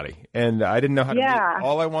know anybody, and I didn't know how to meet.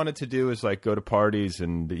 All I wanted to do is go to parties,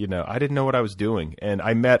 and I didn't know what I was doing. And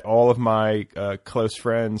I met all of my close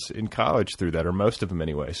friends in college through that, or most of them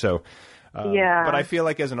anyway. So. But I feel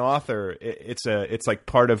like as an author, it's like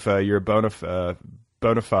part of your bona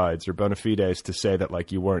fides or bona fides to say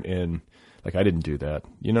that you weren't in, I didn't do that.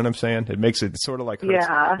 You know what I'm saying? It makes it sort of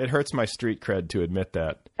it hurts my street cred to admit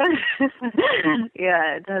that.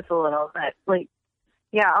 Yeah, it does a little bit.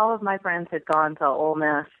 All of my friends had gone to Ole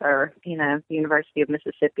Miss or, the University of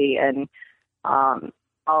Mississippi, and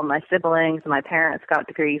all my siblings and my parents got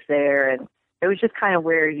degrees there, and it was just kind of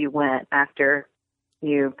where you went after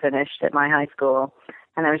you finished at my high school.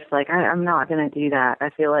 And I was just like, I'm not going to do that. I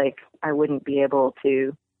feel like I wouldn't be able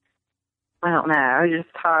to, I don't know. I was just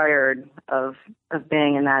tired of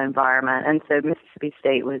being in that environment. And so Mississippi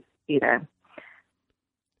State was,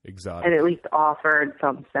 exotic. It at least offered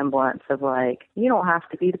some semblance of you don't have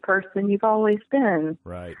to be the person you've always been.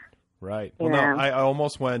 Right. Well, no, I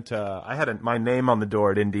almost went, I had my name on the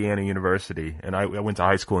door at Indiana University, and I went to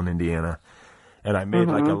high school in Indiana. And I made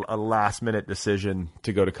a last-minute decision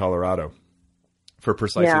to go to Colorado for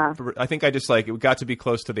precisely. Yeah. I think I just it got to be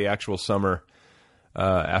close to the actual summer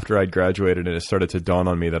after I'd graduated, and it started to dawn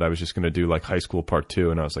on me that I was just going to do high school part 2,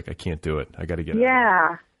 and I was like, I can't do it. I got to get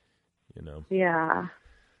out. you know. Yeah.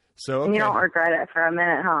 So okay. And you don't regret it for a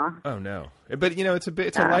minute, huh? Oh no, but you know, it's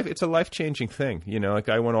a life-changing thing. You know, like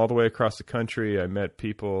I went all the way across the country. I met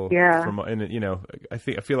people from, and you know, I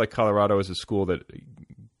feel like Colorado is a school that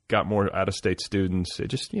got more out-of-state students. It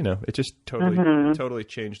just, you know, totally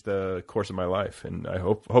changed the course of my life, and I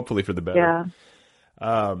hopefully for the better.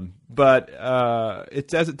 Yeah. But it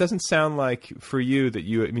doesn't sound like for you that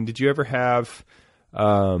you. I mean, did you ever have?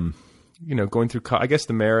 You know, going through, I guess,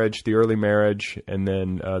 the early marriage, and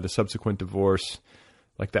then the subsequent divorce,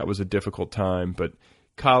 like that was a difficult time. But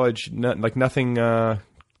college, nothing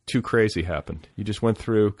too crazy happened. You just went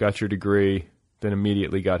through, got your degree, then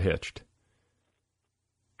immediately got hitched.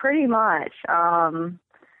 Pretty much.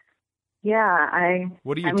 Yeah,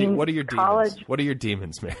 What are your college... demons? What are your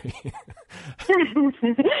demons, Mary?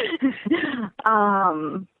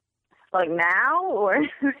 Like now or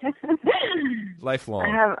lifelong?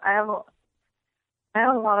 I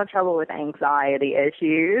have a lot of trouble with anxiety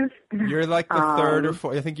issues. You're like the third or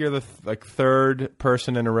fourth. I think you're the third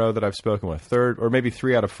person in a row that I've spoken with. Third, or maybe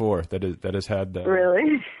 3 out of 4 that has had that.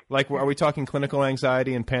 Really? Like, are we talking clinical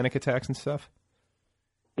anxiety and panic attacks and stuff?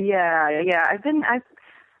 Yeah.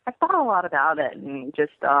 I've thought a lot about it and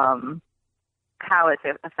just how it's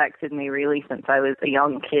affected me really since I was a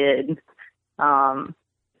young kid.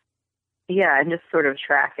 Yeah, and just sort of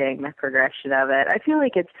tracking the progression of it. I feel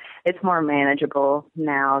like it's more manageable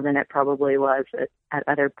now than it probably was at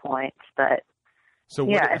other points. But so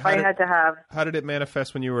how did it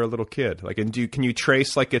manifest when you were a little kid? Like, and can you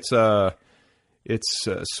trace like its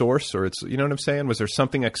source, or it's, you know what I'm saying? Was there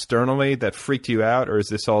something externally that freaked you out, or is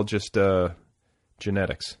this all just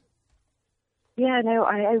genetics? Yeah, no,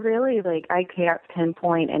 I really I can't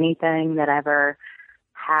pinpoint anything that ever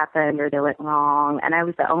happened or that went wrong, and I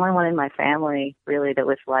was the only one in my family really that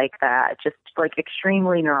was like that, just like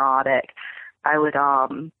extremely neurotic. I would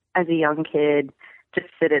as a young kid just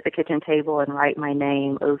sit at the kitchen table and write my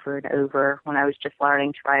name over and over when I was just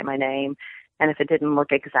learning to write my name, and if it didn't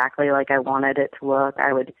look exactly like I wanted it to look,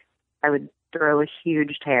 I would throw a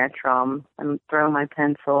huge tantrum and throw my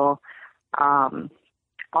pencil.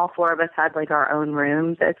 All 4 of us had like our own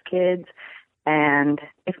rooms as kids. And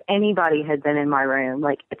if anybody had been in my room,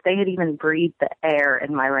 like if they had even breathed the air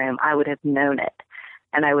in my room, I would have known it.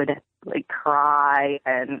 And I would like cry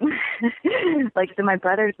and so my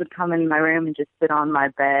brothers would come in my room and just sit on my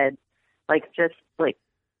bed,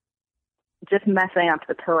 just messing up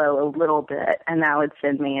the pillow a little bit. And that would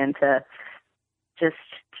send me into just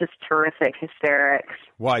terrific hysterics.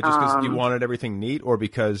 Why? Just because you wanted everything neat, or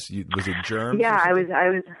because was it germs? Yeah, I was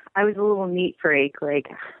a little neat freak. Like,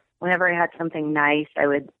 whenever I had something nice, I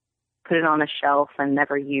would put it on a shelf and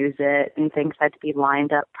never use it, and things had to be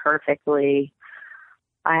lined up perfectly.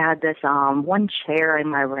 I had this one chair in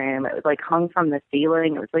my room. It was like hung from the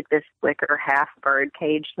ceiling. It was like this wicker half bird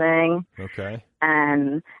cage thing. Okay.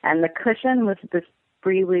 And the cushion was this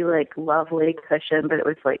really like lovely cushion, but it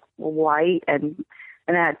was like white and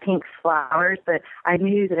it had pink flowers. But I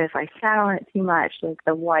knew that if I sat on it too much, like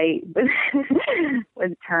the white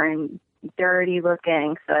would turn dirty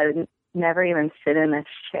looking, so I would never even sit in this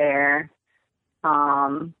chair.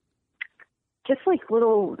 Just like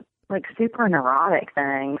little, like super neurotic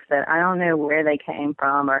things that I don't know where they came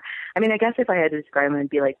from. Or, I mean, I guess if I had to describe them, it'd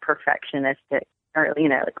be like perfectionistic, or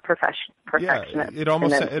like perfectionist. Yeah, it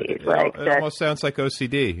almost sounds like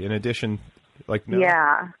OCD. In addition, like no.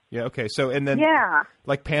 Yeah. Yeah. Okay. So and then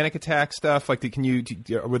like panic attack stuff. Like,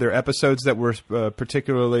 were there episodes that were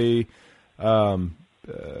particularly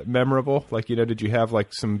memorable? Like, did you have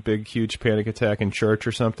like some big, huge panic attack in church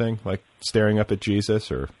or something, like staring up at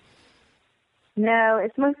Jesus? Or no,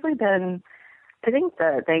 it's mostly been. I think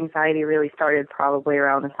the anxiety really started probably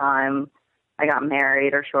around the time I got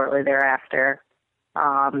married or shortly thereafter.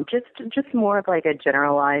 Just more of like a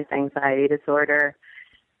generalized anxiety disorder.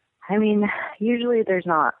 I mean, usually I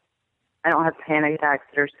don't have panic attacks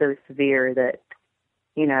that are so severe that,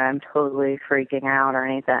 I'm totally freaking out or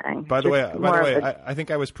anything. By the way, I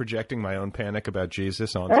think I was projecting my own panic about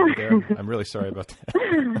Jesus onto there. I'm really sorry about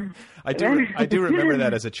that. I do remember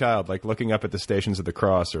that as a child, like looking up at the Stations of the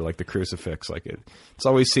Cross or like the crucifix. Like it's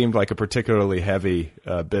always seemed like a particularly heavy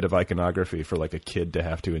bit of iconography for like a kid to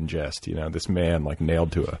have to ingest. This man like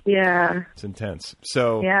nailed to a. Yeah. It's intense.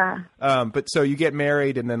 So yeah. But so you get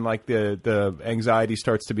married, and then like the anxiety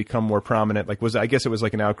starts to become more prominent. Like I guess it was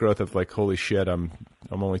like an outgrowth of like, holy shit, I'm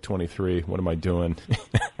only 23. What am I doing?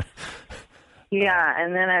 Yeah,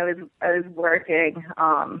 and then I was working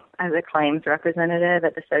as a claims representative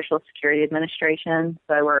at the Social Security Administration.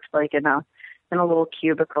 So I worked like in a little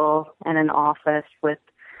cubicle in an office with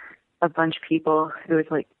a bunch of people. It was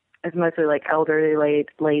like was mostly like elderly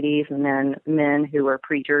ladies and then men who were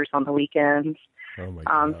preachers on the weekends. Oh my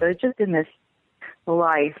God. So it's just in this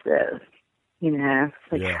life that,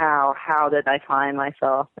 like how did I find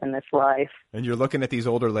myself in this life? And you're looking at these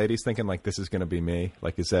older ladies thinking like, this is going to be me.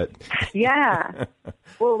 Like, is that? Yeah.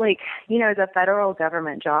 Well, like, it's a federal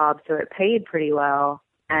government job, so it paid pretty well.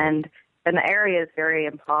 And the area is very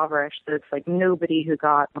impoverished. So it's like nobody who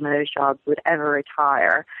got one of those jobs would ever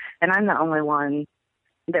retire. And I'm the only one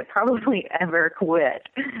that probably ever quit.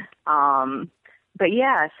 But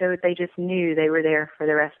yeah, so they just knew they were there for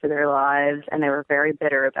the rest of their lives, and they were very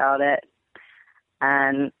bitter about it.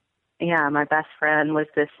 And yeah, my best friend was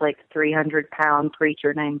this like 300-pound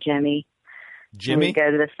preacher named Jimmy. Jimmy? We'd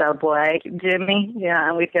go to the Subway. Jimmy, yeah,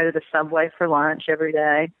 and we'd go to the Subway for lunch every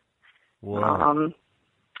day. Whoa.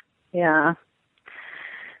 Yeah.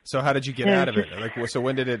 So how did you get out of it? Like, so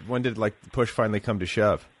when did like push finally come to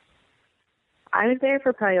shove? I was there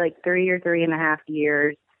for probably like 3 or 3.5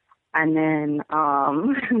 years. And then I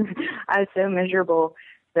was so miserable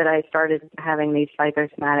that I started having these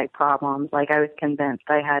psychosomatic problems. Like, I was convinced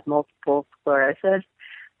I had multiple sclerosis.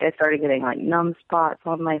 I started getting like numb spots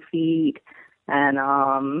on my feet, and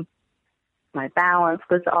my balance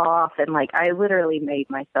was off, and like I literally made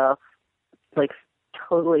myself like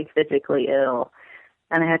totally physically ill.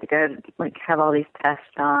 And I had to go like have all these tests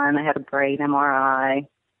done. I had a brain MRI.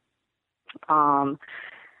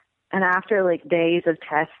 And after like days of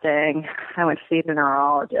testing, I went to see the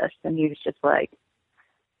neurologist, and he was just like,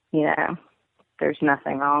 there's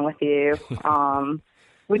nothing wrong with you.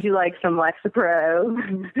 Would you like some Lexapro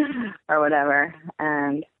or whatever?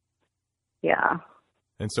 And yeah.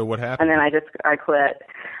 And so what happened? And then I quit.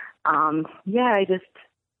 I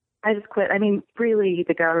just quit. I mean, really,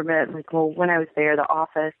 the government, like, well, when I was there, the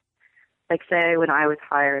office, like, say when I was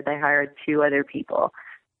hired, they hired 2 other people,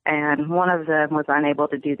 and one of them was unable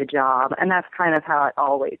to do the job, and that's kind of how it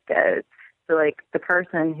always goes. So, like, the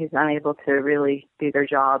person who's unable to really do their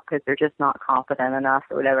job because they're just not confident enough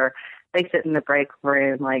or whatever, they sit in the break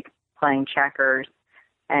room, like, playing checkers,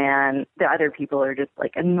 and the other people are just,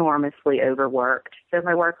 like, enormously overworked. So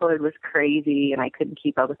my workload was crazy, and I couldn't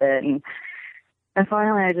keep up with it, and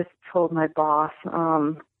finally I just told my boss,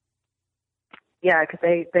 because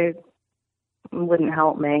they wouldn't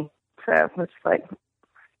help me. So it was like,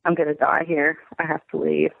 I'm going to die here. I have to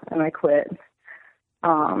leave. And I quit.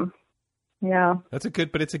 Yeah. It's a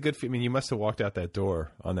good, I mean, you must have walked out that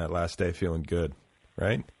door on that last day feeling good,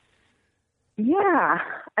 right? Yeah.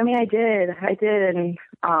 I mean, I did. And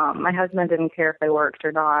my husband didn't care if I worked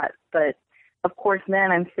or not. But, of course,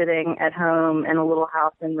 then I'm sitting at home in a little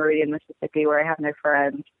house in Meridian, Mississippi, where I have no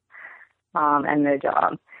friends and no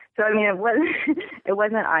job. So, I mean, it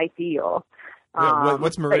wasn't ideal.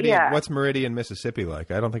 What's Meridian? What's Meridian, Mississippi like?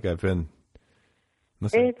 I don't think I've been.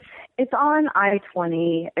 Listen. It's on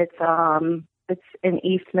I-20. It's in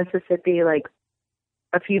East Mississippi, like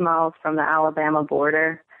a few miles from the Alabama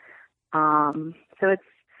border. So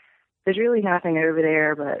there's really nothing over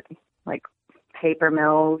there but like paper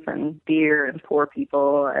mills and beer and poor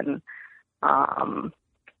people and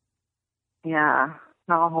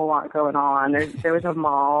not a whole lot going on. There was a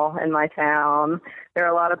mall in my town. There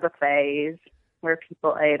are a lot of buffets where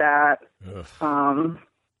people ate at.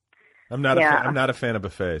 I'm not a fan of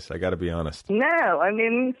buffets. I got to be honest. No, I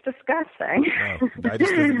mean, it's disgusting.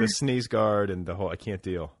 No, the sneeze guard and the whole, I can't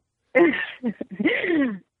deal.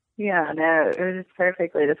 Yeah, no, it was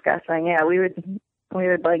perfectly disgusting. Yeah, we would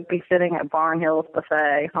like be sitting at Barnhill's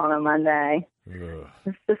buffet on a Monday. Ugh.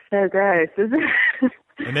 It's just so gross.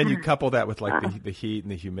 And then you couple that with like the heat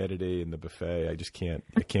and the humidity and the buffet. I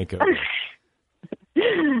can't go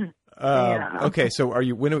there. Okay, so are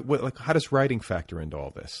you? How does writing factor into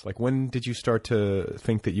all this? Like, when did you start to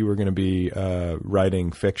think that you were going to be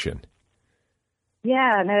writing fiction?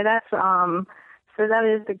 Yeah, no, that's so that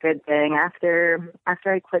is a good thing. After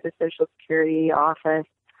I quit the Social Security office,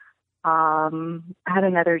 I had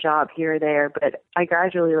another job here or there, but I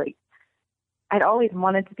gradually I'd always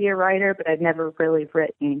wanted to be a writer, but I'd never really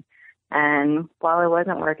written. And while I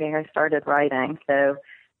wasn't working, I started writing. So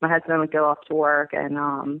my husband would go off to work, and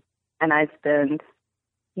I'd spend,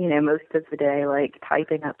 most of the day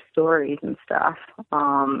typing up stories and stuff.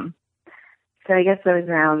 So I guess I was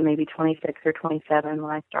around maybe 26 or 27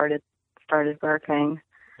 when I started working.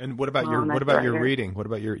 And what about your reading? What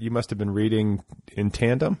about you must have been reading in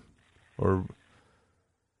tandem, or?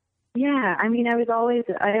 Yeah, I mean, I was always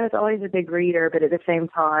a big reader, but at the same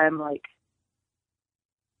time,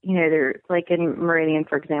 there, in Meridian,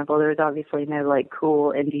 for example, there was obviously no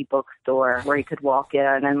cool indie bookstore where you could walk in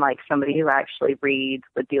and somebody who actually reads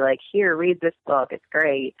would be like, here, read this book, it's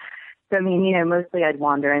great. So, I mean, you know, mostly I'd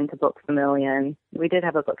wander into Books A Million. We did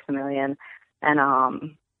have a Books A Million.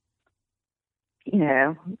 And, you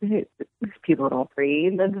know, people don't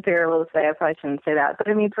read. That's terrible to say. I probably shouldn't say that. But,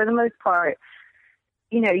 I mean, for the most part,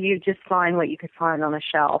 you know, you just find what you could find on a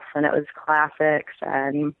shelf. And it was classics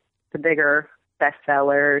and the bigger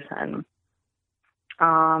bestsellers. And,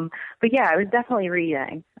 but, yeah, I was definitely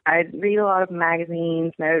reading. I'd read a lot of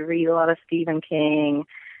magazines, and I would read a lot of Stephen King.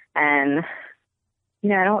 And, you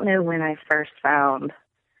know, I don't know when I first found,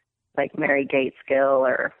 like, Mary Gateskill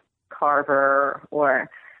or Carver or,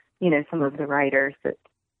 you know, some of the writers that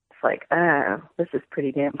it's like, oh, this is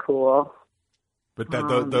pretty damn cool. But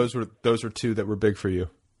those were two that were big for you.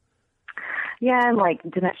 Yeah, and, like,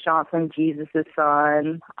 Dinesh Johnson, Jesus'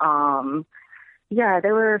 Son. Yeah,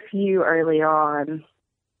 there were a few early on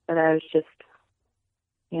that I was just,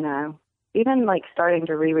 you know, even, like, starting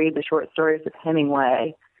to reread the short stories of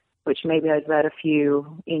Hemingway, which maybe I'd read a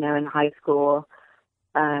few, you know, in high school.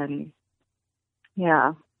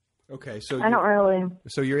 Yeah. Okay, so I don't really.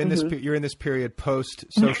 So you're in this period post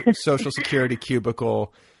social security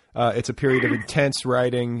cubicle. It's a period of intense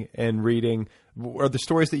writing and reading. Are the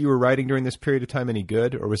stories that you were writing during this period of time any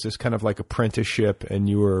good, or was this kind of like apprenticeship and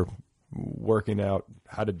you were working out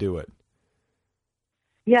how to do it?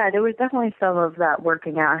 Yeah, there was definitely some of that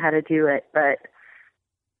working out how to do it, but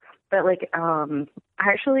like,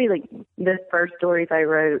 actually, like, the first stories I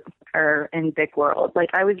wrote are in Big World. Like,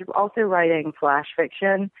 I was also writing flash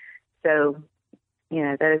fiction, so, you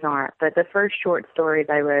know, those aren't. But the first short stories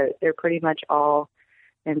I wrote, they're pretty much all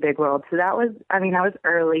in Big World. So that was, I mean, that was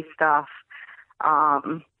early stuff.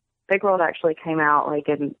 Big World actually came out, like,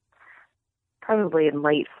 probably in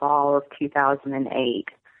late fall of 2008.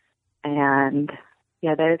 And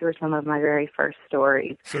yeah, those were some of my very first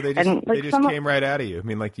stories. So they just came right out of you. I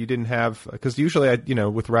mean, like, you didn't have, because usually, you know,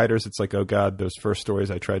 with writers, it's like, oh God, those first stories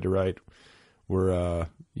I tried to write were,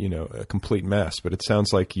 you know, a complete mess. But it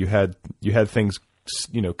sounds like you had things,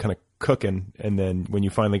 you know, kind of cooking, and then when you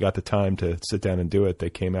finally got the time to sit down and do it, they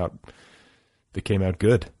came out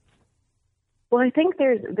good. Well, I think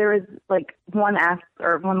there was like one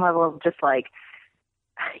level of just like,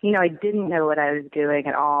 you know, I didn't know what I was doing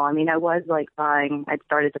at all. I mean, I was like I'd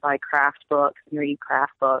started to buy craft books and read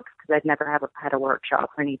craft books because I'd never had a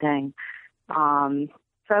workshop or anything.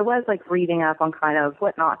 So I was like reading up on kind of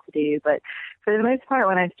what not to do. But for the most part,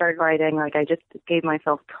 when I started writing, like, I just gave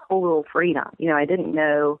myself total freedom. You know, I didn't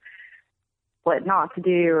know what not to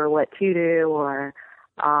do or what to do, or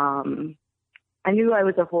I knew I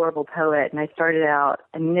was a horrible poet, and I started out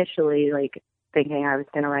initially like thinking I was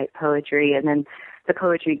going to write poetry, and then the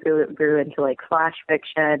poetry grew into like flash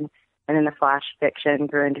fiction, and then the flash fiction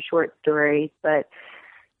grew into short stories. But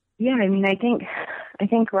yeah, I mean, I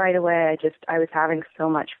think right away I was having so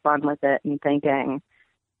much fun with it and thinking,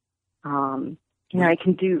 you know, I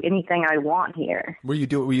can do anything I want here. Were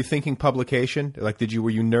you thinking publication? Like, were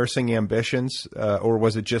you nursing ambitions, or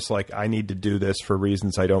was it just like, I need to do this for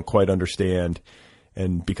reasons I don't quite understand,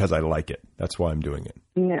 and because I like it, that's why I'm doing it?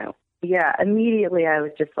 No. Yeah, immediately I was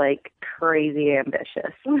just like crazy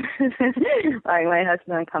ambitious. Like, my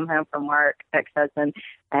husband would come home from work, ex-husband,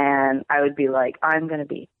 and I would be like, I'm going to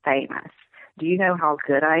be famous. Do you know how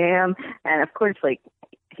good I am? And of course, like,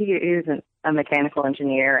 he is a mechanical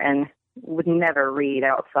engineer and would never read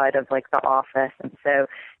outside of like The Office, and so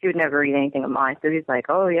he would never read anything of mine. So he's like,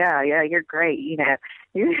 oh yeah, you're great, you know.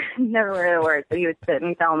 You never read a word. So he would sit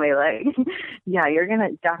and tell me like, yeah, you're going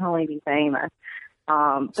to definitely be famous.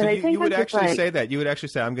 But so I think you would actually say that. You would actually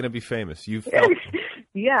say, I'm going to be famous. You felt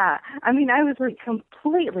Yeah. I mean, I was like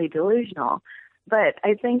completely delusional. But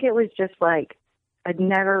I think it was just like I'd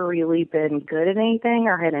never really been good at anything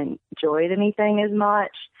or had enjoyed anything as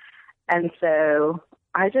much. And so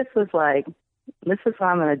I just was like, this is what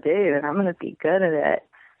I'm going to do, and I'm going to be good at it.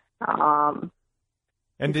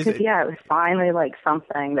 It was finally like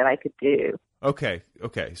something that I could do. Okay.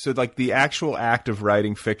 So like the actual act of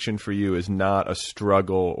writing fiction for you is not a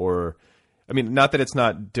struggle, or, I mean, not that it's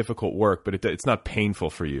not difficult work, but it's not painful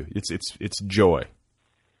for you. It's joy.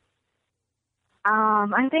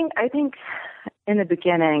 I think in the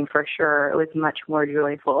beginning, for sure, it was much more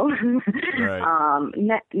joyful. Right.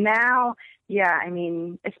 Now, yeah, I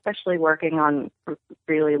mean, especially working on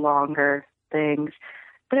really longer things.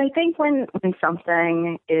 But I think when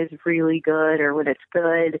something is really good, or when it's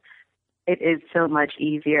good, it is so much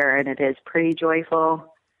easier, and it is pretty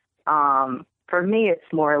joyful. For me,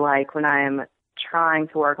 it's more like when I am trying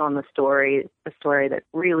to work on a story that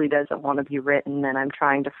really doesn't want to be written, and I'm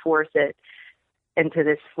trying to force it into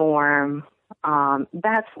this form.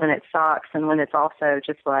 That's when it sucks, and when it's also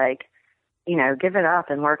just like, give it up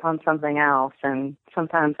and work on something else. And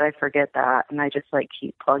sometimes I forget that, and I just like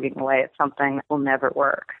keep plugging away at something that will never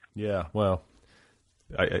work. Yeah, well,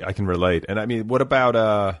 I can relate. And I mean, what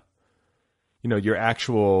about your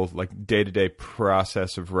actual like day-to-day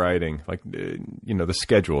process of writing, like the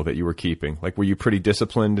schedule that you were keeping? Like, were you pretty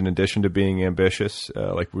disciplined in addition to being ambitious?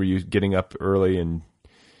 Like, were you getting up early and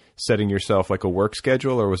setting yourself like a work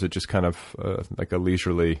schedule, or was it just kind of like a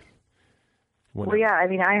leisurely? Well, yeah, I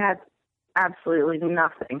mean, I had absolutely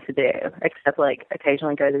nothing to do except like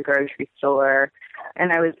occasionally go to the grocery store,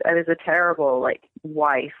 and I was a terrible like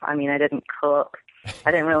wife. I mean, I didn't cook.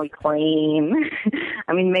 I didn't really clean.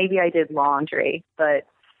 I mean, maybe I did laundry, but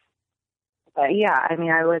yeah, I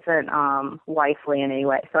mean, I wasn't wifely in any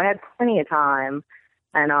way. So I had plenty of time.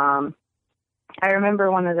 And I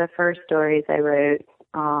remember one of the first stories I wrote,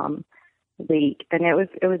 Leak, and it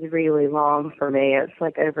was really long for me. It was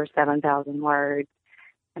like over 7,000 words.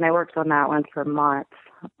 And I worked on that one for months.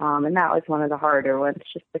 And that was one of the harder ones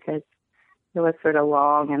just because it was sort of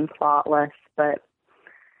long and thoughtless, but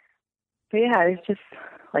yeah, it was just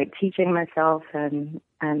like teaching myself and.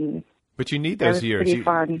 But you need those years.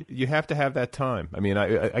 Fun. You have to have that time. I mean,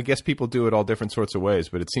 I guess people do it all different sorts of ways,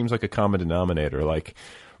 but it seems like a common denominator. Like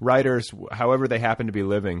writers, however they happen to be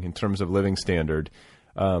living in terms of living standard,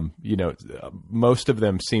 most of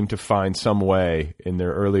them seem to find some way in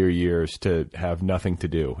their earlier years to have nothing to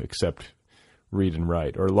do except read and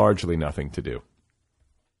write, or largely nothing to do.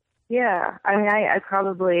 Yeah, I mean,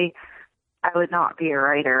 I would not be a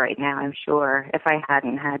writer right now, I'm sure, if I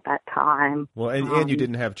hadn't had that time. Well, and you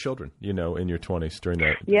didn't have children, in your 20s during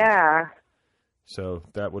that. Yeah. So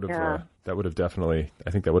that would have definitely, I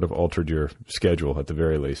think that would have altered your schedule at the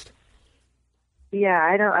very least. Yeah,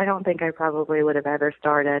 I don't think I probably would have ever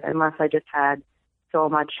started unless I just had so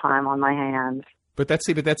much time on my hands. But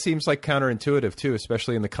that seems like counterintuitive too,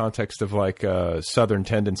 especially in the context of like Southern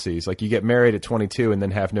tendencies. Like you get married at 22 and then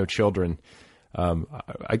have no children.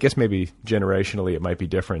 I guess maybe generationally it might be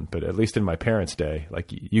different, but at least in my parents' day, like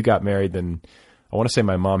you got married, then I want to say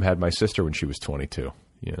my mom had my sister when she was 22.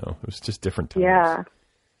 It was just different times. Yeah.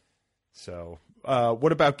 So,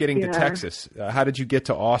 what about getting to Texas? How did you get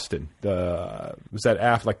to Austin? Was that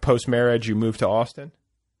after, like post marriage, you moved to Austin?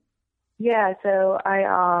 Yeah. So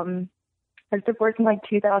I was divorced in like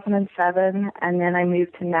 2007, and then I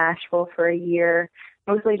moved to Nashville for a year.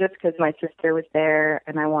 Mostly just because my sister was there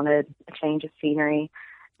and I wanted a change of scenery.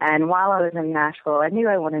 And while I was in Nashville, I knew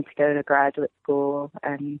I wanted to go to graduate school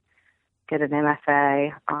and get an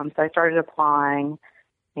MFA. So I started applying,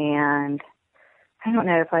 and I don't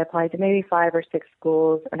know if I applied to maybe 5 or 6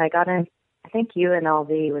 schools. And I got in, I think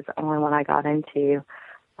UNLV was the only one I got into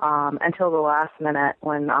until the last minute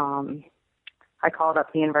when I called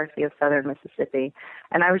up the University of Southern Mississippi.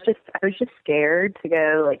 And I was just scared to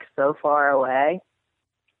go like so far away.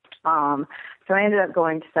 So I ended up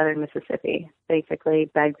going to Southern Mississippi,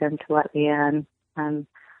 basically begged them to let me in. And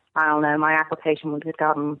I don't know, my application would have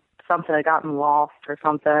gotten lost or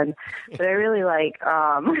something. But I really like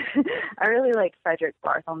Frederick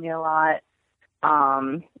Bartholomew a lot.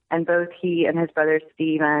 And both he and his brother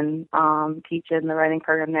Stephen, teach in the writing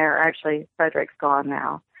program there. Actually, Frederick's gone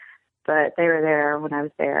now, but they were there when I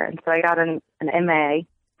was there. And so I got an MA.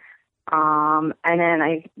 And then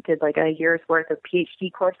I did like a year's worth of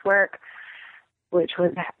PhD coursework, which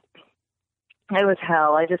was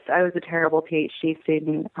hell. I was a terrible PhD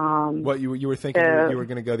student. What you were thinking you were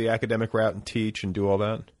going to go the academic route and teach and do all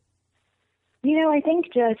that? I think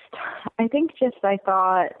I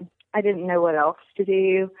thought I didn't know what else to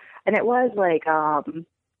do. And it was like our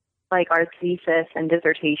thesis and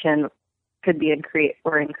dissertation could be in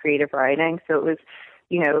creative writing. So it was,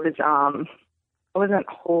 it wasn't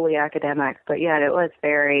wholly academic, but yeah, it was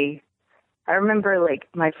very, I remember like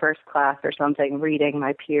my first class or something reading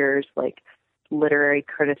my peers' like literary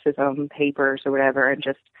criticism papers or whatever and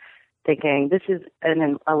just thinking, this is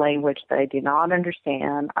a language that I do not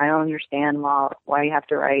understand. I don't understand why you have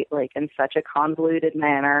to write like in such a convoluted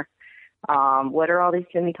manner. What are all these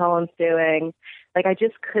semicolons doing? Like I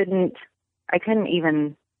couldn't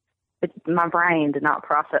even, my brain did not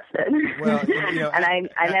process it. Well, and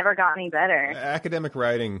I never got any better. Academic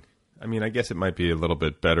writing, I mean, I guess it might be a little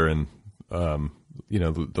bit better in,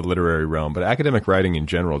 the literary realm, but academic writing in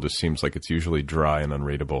general just seems like it's usually dry and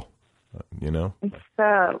unreadable, It's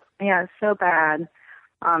so bad.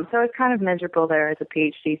 So I was kind of miserable there as a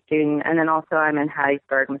PhD student. And then also I'm in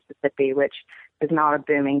Hattiesburg, Mississippi, which is not a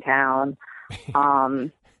booming town.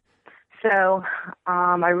 So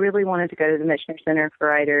I really wanted to go to the Michener Center for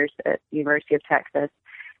Writers at the University of Texas.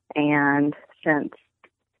 And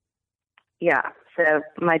So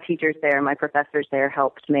my teachers there, my professors there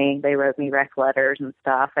helped me. They wrote me rec letters and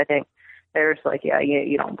stuff. I think they were just like, yeah,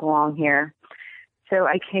 you don't belong here. So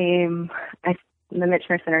I came. The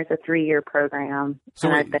Michener Center is a 3-year program,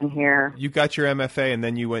 and I've been here. You got your MFA, and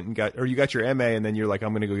then you went and you got your MA, and then you're like, I'm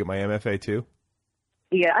going to go get my MFA too?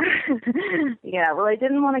 Yeah. Yeah, well, I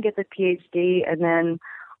didn't want to get the PhD, and then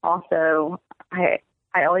also I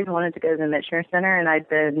always wanted to go to the Michener Center, and I'd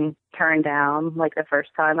been turned down, like, the first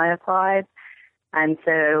time I applied. And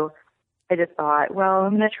so I just thought, well,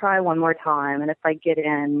 I'm going to try one more time, and if I get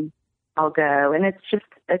in, I'll go. And it's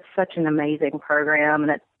such an amazing program,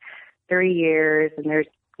 and it's 3 years, and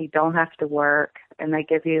you don't have to work, and they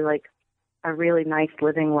give you like a really nice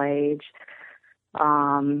living wage.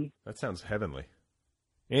 That sounds heavenly.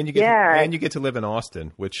 And you get to live in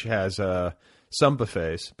Austin, which has some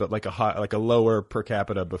buffets, but like a lower per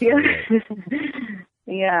capita buffet rate.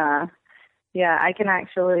 Yeah. I can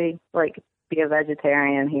actually like be a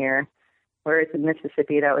vegetarian here, whereas in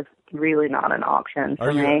Mississippi that was really not an option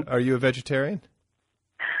for me. Are you a vegetarian?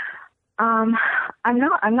 I'm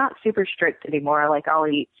not super strict anymore. Like, I'll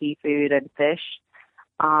eat seafood and fish.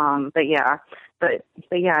 But yeah,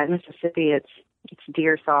 in Mississippi it's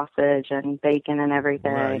deer sausage and bacon and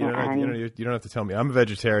everything. Well, you don't have to tell me. I'm a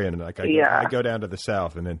vegetarian, and I go down to the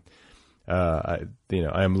South, and then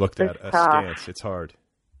I am looked at askance. It's hard.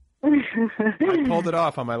 I pulled it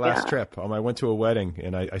off on my last trip. I went to a wedding,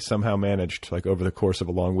 and I somehow managed, like, over the course of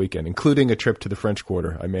a long weekend, including a trip to the French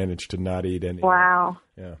Quarter, I managed to not eat any. Wow.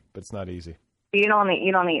 Yeah, but it's not easy. You don't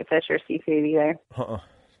eat fish or seafood either.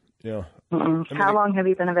 Yeah. How long have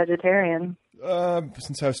you been a vegetarian?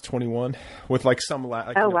 Since I was 21, with like some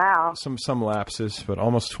some lapses, but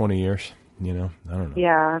almost 20 years. I don't know.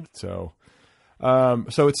 Yeah. So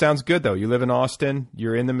it sounds good though. You live in Austin.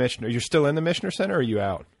 You're in the Michener. You're still in the Michener Center, or are you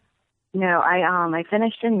out? No, I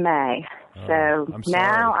finished in May. So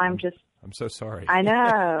now I'm so sorry. I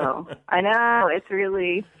know. It's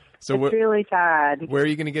really really sad. Where are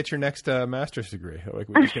you going to get your next master's degree? Like,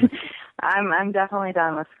 we're just gonna... I'm definitely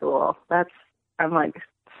done with school. I'm like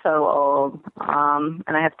so old. And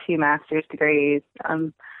I have 2 master's degrees.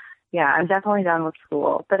 I'm definitely done with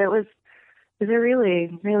school. But it was a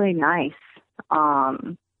really, really nice.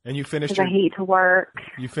 And you finished I hate to work.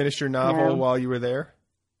 You finished your novel while you were there?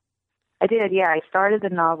 I did, yeah. I started the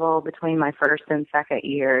novel between my first and second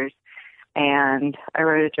years, and I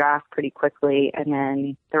wrote a draft pretty quickly, and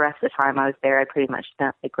then the rest of the time I was there, I pretty much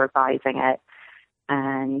spent like revising it,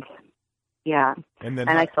 and yeah, and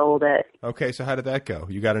I sold it. Okay, so how did that go?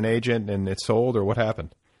 You got an agent and it sold, or what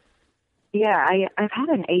happened? Yeah, I've had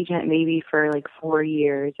an agent maybe for like 4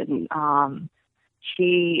 years, and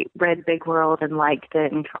she read Big World and liked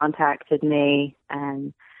it and contacted me,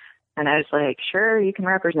 and I was like, sure, you can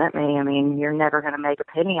represent me. I mean, you're never going to make a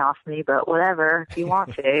penny off me, but whatever, if you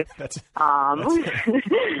want to.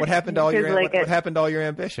 What happened to all your what happened to all your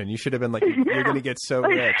ambition? You should have been like, you're going to get so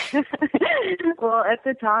rich. Well, at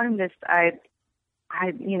the time, I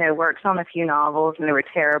worked on a few novels, and they were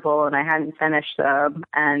terrible, and I hadn't finished them,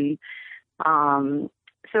 and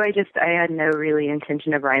so I had no really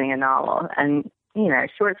intention of writing a novel. And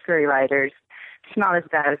short story writers, it's not as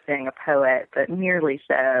bad as being a poet, but nearly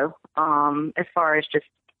so, as far as just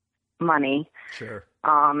money. Sure.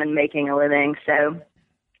 And making a living. So,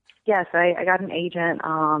 yes, I got an agent,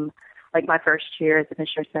 like my first year at the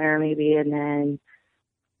Michener Center maybe, and then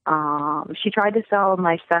she tried to sell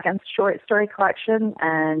my second short story collection,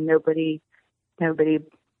 and nobody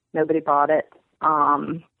bought it.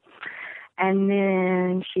 And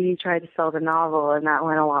then she tried to sell the novel, and that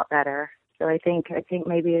went a lot better. So I think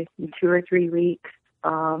maybe in 2 or 3 weeks,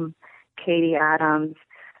 Katie Adams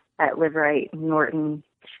at Live Right in Norton,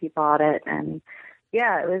 she bought it, and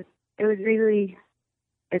yeah, it was really,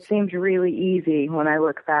 it seemed really easy when I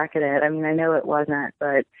look back at it. I mean, I know it wasn't,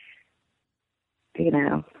 but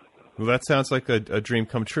Well, that sounds like a dream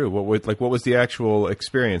come true. What was the actual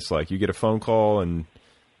experience like? You get a phone call and.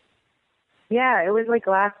 Yeah, it was like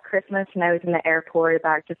last Christmas, and I was in the airport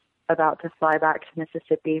about to fly back to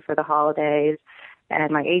Mississippi for the holidays,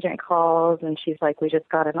 and my agent calls, and she's like, we just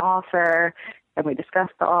got an offer, and we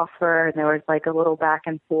discussed the offer, and there was like a little back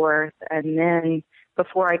and forth, and then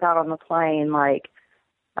before I got on the plane, like,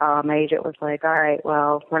 my agent was like, all right,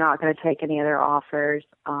 well, we're not going to take any other offers,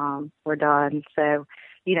 we're done. So,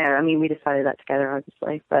 we decided that together,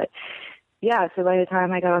 obviously, but yeah, so by the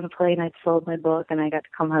time I got on the plane, I'd sold my book, and I got to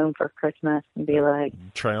come home for Christmas and be like,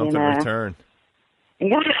 triumphant return.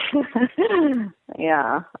 Yeah.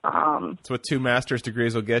 Yeah. That's what 2 master's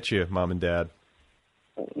degrees will get you, Mom and Dad.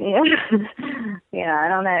 Yeah. Yeah, I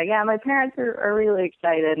don't know. Yeah, my parents are really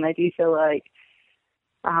excited, and I do feel like,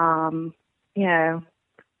 you know,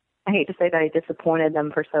 I hate to say that I disappointed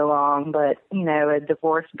them for so long, but, you know, a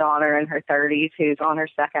divorced daughter in her 30s who's on her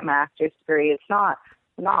second master's degree, it's not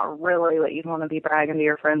really what you'd want to be bragging to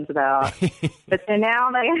your friends about. But then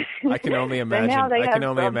now they I can only imagine. I can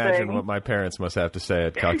only imagine what my parents must have to say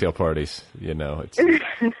at cocktail parties. You know, it's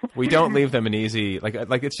we don't leave them an easy like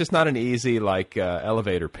it's just not an easy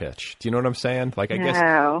elevator pitch. Do you know what I'm saying? Like I guess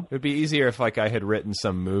it would be easier if like I had written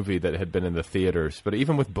some movie that had been in the theaters. But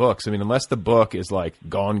even with books, I mean, unless the book is like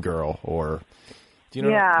Gone Girl or do you know?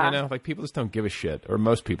 You know, like people just don't give a shit, or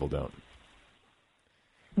most people don't.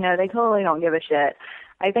 No, they totally don't give a shit.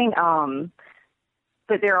 I think,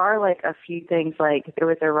 but there are like a few things, like there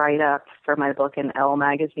was a write-up for my book in Elle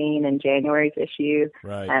magazine in January's issue.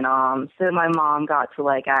 Right. And so my mom got to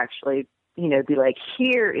like actually, you know, be like,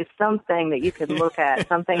 here is something that you can look at,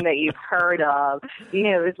 something that you've heard of. You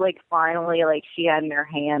know, it was like finally like she had in her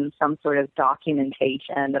hand some sort of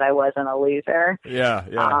documentation that I wasn't a loser. Yeah,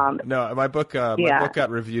 yeah. No, my book got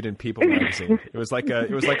reviewed in People magazine. It was like a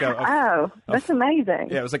oh, that's amazing.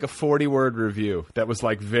 Yeah, it was like a 40-word review that was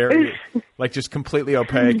like very like just completely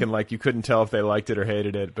opaque and like you couldn't tell if they liked it or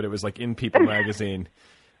hated it, but it was like in People magazine.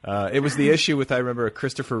 It was the issue with, I remember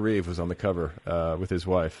Christopher Reeve was on the cover with his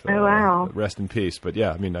wife. Oh, wow. Rest in peace. But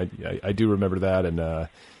yeah, I mean, I do remember that, and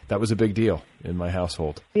that was a big deal in my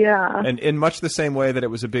household. Yeah. And in much the same way that it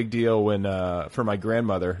was a big deal when for my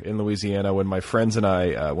grandmother in Louisiana, when my friends and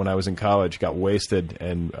I, when I was in college, got wasted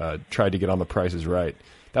and tried to get on The Price is Right.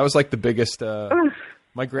 That was like the biggest...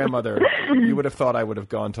 my grandmother, you would have thought I would have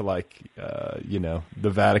gone to like, you know, the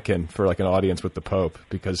Vatican for like an audience with the Pope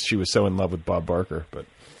because she was so in love with Bob Barker. But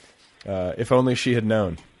if only she had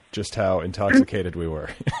known just how intoxicated we were.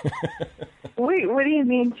 Wait, what do you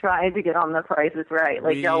mean trying to get on The Price is Right?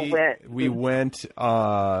 Like y'all went? We went,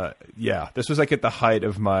 yeah, this was like at the height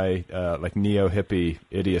of my like neo-hippie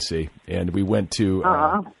idiocy. And we went to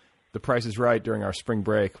The Price is Right during our spring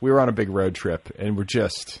break. We were on a big road trip and we're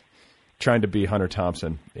just... trying to be Hunter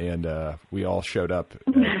Thompson, and we all showed up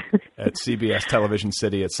at CBS Television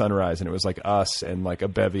City at sunrise, and it was like us and like a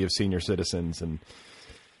bevy of senior citizens and,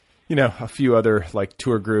 you know, a few other like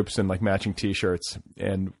tour groups and like matching T-shirts.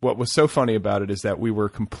 And what was so funny about it is that we were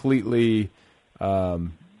completely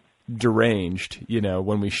deranged, you know,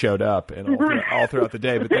 when we showed up and all throughout the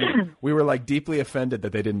day, but then we were like deeply offended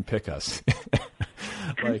that they didn't pick us.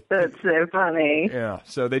 Like, that's so funny. Yeah.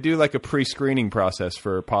 So they do like a pre-screening process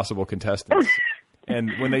for possible contestants.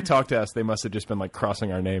 And when they talked to us, they must have just been like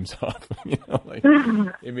crossing our names off, you know, like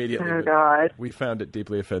immediately. Oh, God. We found it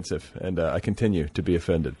deeply offensive, and I continue to be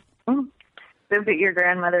offended. So, but your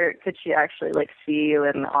grandmother, could she actually like see you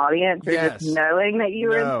in the audience, or yes. just knowing that you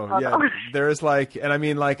were in the audience? There is like, and I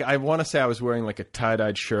mean, like, I want to say I was wearing like a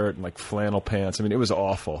tie-dyed shirt and like flannel pants. I mean, it was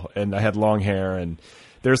awful, and I had long hair, and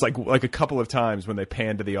there's like a couple of times when they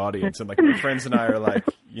pan to the audience, and like my friends and I are like,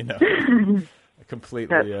 you know,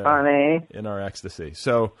 completely funny. In our ecstasy.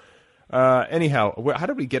 So, anyhow, how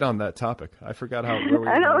did we get on that topic? I forgot where we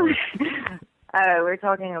were. We're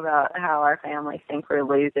talking about how our families think we're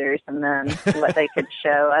losers, and then what they could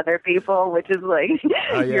show other people, which is like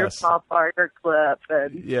your Bob Barker clip.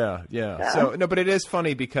 And, yeah. So no, but it is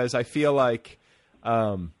funny because I feel like,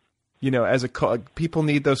 you know, as people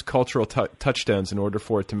need those cultural touchstones in order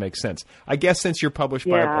for it to make sense. I guess since you're published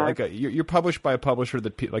by you're published by a publisher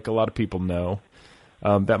that like a lot of people know,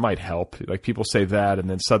 that might help. Like people say that, and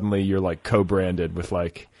then suddenly you're like co-branded with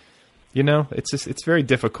like. You know, it's very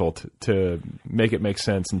difficult to make it make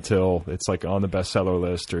sense until it's like on the bestseller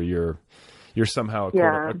list or you're somehow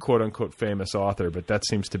a quote unquote famous author, but that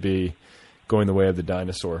seems to be going the way of the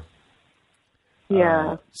dinosaur.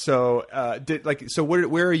 Yeah. So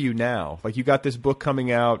where are you now? Like you got this book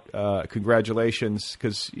coming out. Congratulations,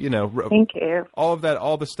 because you know. Thank you. All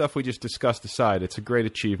the stuff we just discussed aside, it's a great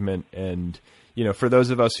achievement, and you know, for those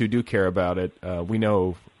of us who do care about it, we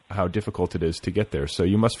know how difficult it is to get there. So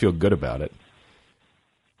you must feel good about it.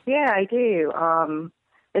 Yeah, I do.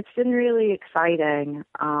 It's been really exciting.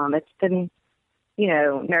 It's been, you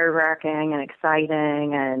know, nerve-wracking and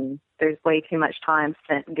exciting, and there's way too much time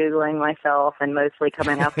spent Googling myself and mostly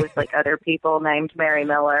coming up with like other people named Mary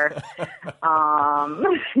Miller. But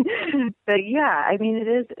yeah, I mean, it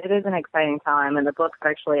is an exciting time, and the book's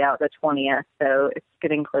actually out the 20th, so it's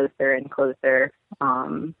getting closer and closer.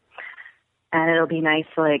 And it'll be nice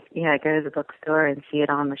to, like, go to the bookstore and see it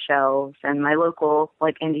on the shelves. And my local,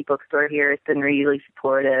 like, indie bookstore here has been really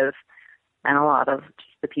supportive. And a lot of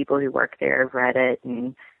just the people who work there have read it,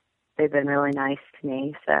 and they've been really nice to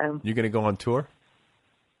me. So you're going to go on tour?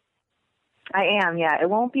 I am, yeah. It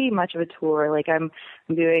won't be much of a tour. Like I'm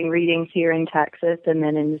doing readings here in Texas and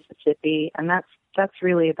then in Mississippi, and that's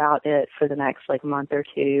really about it for the next like month or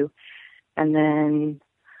two. And then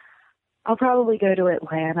I'll probably go to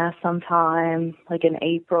Atlanta sometime, like in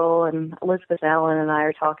April, and Elizabeth Allen and I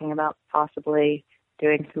are talking about possibly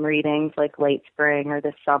doing some readings like late spring or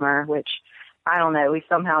this summer, which I don't know. We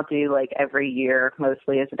somehow do like every year,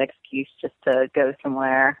 mostly as an excuse just to go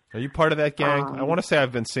somewhere. Are you part of that gang? I want to say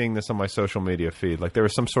I've been seeing this on my social media feed. Like there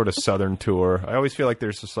was some sort of Southern tour. I always feel like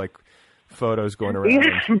there's just like photos going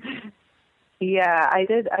around. Yeah, I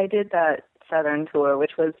did that Southern tour,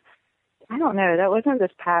 which was, I don't know, that wasn't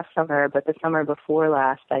this past summer, but the summer before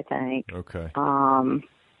last, I think. Okay.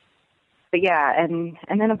 But yeah, and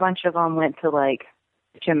then a bunch of them went to like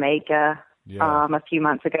Jamaica. Yeah. A few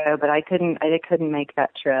months ago, but I couldn't make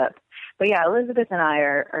that trip. But yeah, Elizabeth and I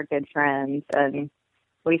are good friends, and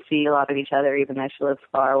we see a lot of each other, even though she lives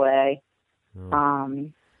far away. Oh.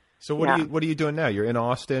 So what are you doing now? You're in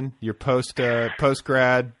Austin. You're post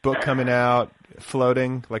grad, book coming out,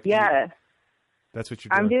 floating. Like yeah, that's what you're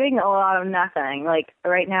doing. I'm doing a lot of nothing. Like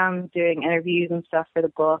right now, I'm doing interviews and stuff for the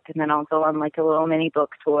book, and then I'll go on like a little mini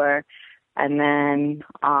book tour, and then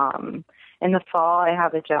in the fall, I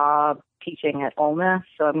have a job teaching at Ole Miss,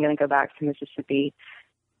 so I'm going to go back to Mississippi.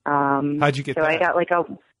 How'd you get that? I got like a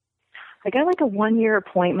 1-year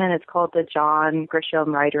appointment. It's called the John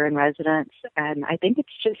Grisham Writer in Residence, and I think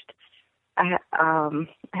it's just I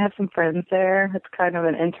have some friends there. It's kind of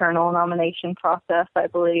an internal nomination process, I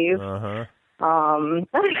believe. Uh-huh. But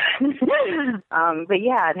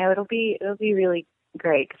yeah, no, it'll be really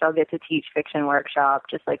great because I'll get to teach fiction workshop,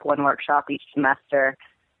 just like one workshop each semester,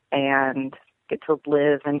 and get to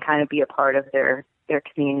live and kind of be a part of their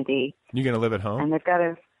community. You gonna live at home? And they've got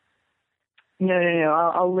to.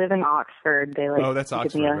 No. I'll live in Oxford. They that's give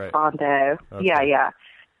Oxford, me a right? condo. Okay. Yeah.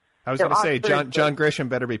 I was So going to say, Oxford, John Grisham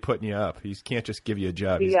better be putting you up. He can't just give you a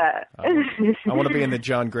job. Yeah. I want to be in the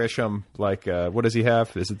John Grisham, like, what does he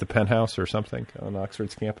have? Is it the penthouse or something on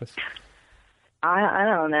Oxford's campus? I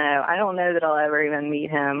don't know. I don't know that I'll ever even meet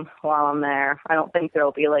him while I'm there. I don't think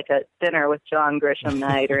there'll be like a dinner with John Grisham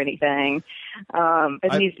night or anything.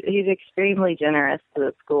 But he's extremely generous to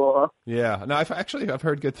the school. Yeah. No, I've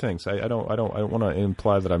heard good things. I don't want to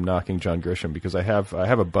imply that I'm knocking John Grisham because I have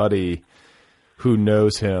a buddy who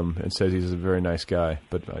knows him and says he's a very nice guy,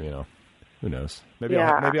 but who knows? Maybe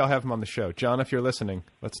I'll have him on the show. John, if you're listening,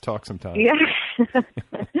 let's talk sometime. Yeah.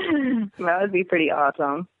 That would be pretty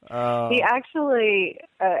awesome. He actually,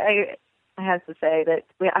 I have to say that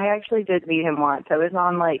I actually did meet him once. I was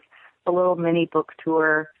on like a little mini book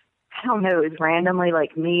tour. I don't know, it was randomly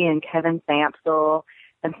like me and Kevin Sampsell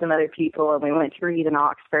and some other people, and we went to read in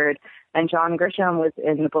Oxford, and John Grisham was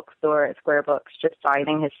in the bookstore at Square Books just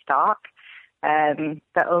signing his stock. And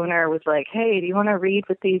the owner was like, hey, do you want to read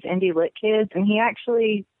with these indie lit kids? And he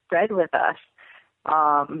actually read with us.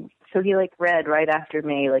 So he like read right after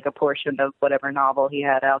me, like a portion of whatever novel he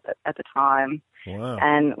had out at the time. Wow.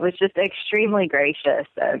 And was just extremely gracious.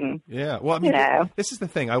 And yeah, well, I mean, this is the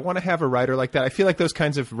thing. I want to have a writer like that. I feel like those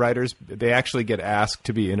kinds of writers, they actually get asked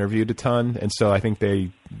to be interviewed a ton, and so I think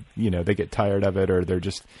they get tired of it, or they're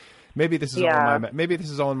just. Maybe this is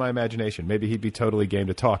all in my imagination. Maybe he'd be totally game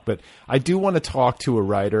to talk. But I do want to talk to a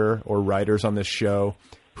writer or writers on this show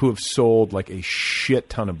who have sold like a shit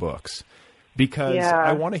ton of books, because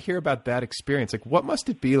I want to hear about that experience. Like, what must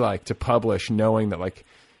it be like to publish knowing that like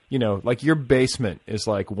your basement is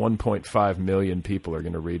like 1.5 million people are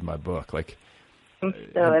going to read my book. Like,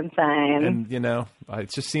 it's so insane. And it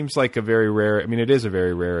just seems like a very rare. I mean, it is a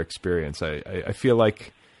very rare experience. I feel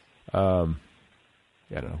like.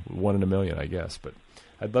 I don't know, 1 in a million, I guess. But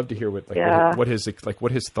I'd love to hear what his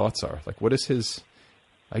thoughts are. Like, what is his?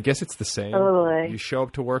 I guess it's the same. Totally. You show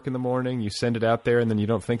up to work in the morning, you send it out there, and then you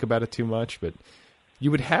don't think about it too much. But it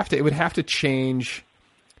would have to change.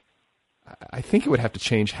 I think it would have to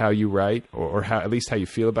change how you write, or how, at least how you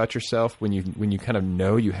feel about yourself when you kind of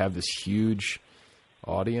know you have this huge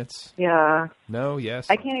audience. Yeah. No. Yes.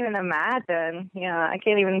 I can't even imagine. Yeah, I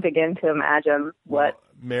can't even begin to imagine what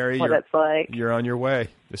it's like. You're on your way.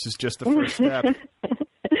 This is just the first step.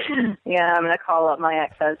 Yeah, I'm gonna call up my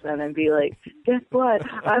ex-husband and be like, "Guess what?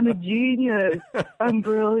 I'm a genius. I'm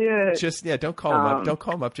brilliant." Don't call him up. Don't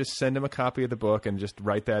call him up. Just send him a copy of the book and just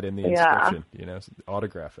write that in the inscription.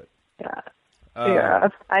 Autograph it.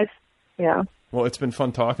 Yeah. Well, it's been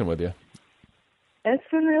fun talking with you. It's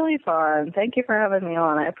been really fun. Thank you for having me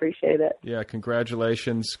on. I appreciate it. Yeah,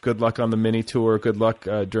 congratulations. Good luck on the mini tour. Good luck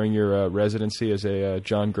during your residency as a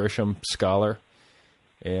John Grisham scholar.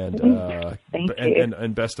 And Thank you.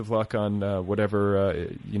 And best of luck on whatever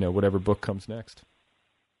book comes next.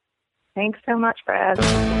 Thanks so much, Brad.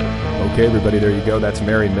 Okay, everybody, there you go. That's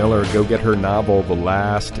Mary Miller. Go get her novel, The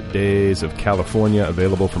Last Days of California,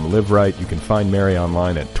 available from Live Right. You can find Mary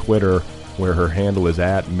online at Twitter, where her handle is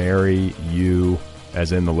at Mary U,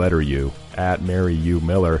 as in the letter U, at Mary U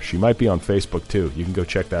Miller. She might be on Facebook, too. You can go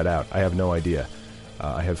check that out. I have no idea.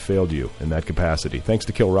 I have failed you in that capacity. Thanks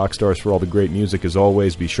to Kill Rock Stars for all the great music. As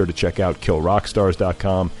always, be sure to check out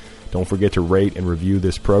killrockstars.com. Don't forget to rate and review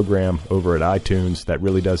this program over at iTunes. That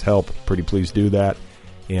really does help. Pretty please do that.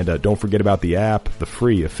 And don't forget about the app, the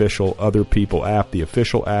free official Other People app, the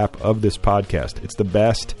official app of this podcast. It's the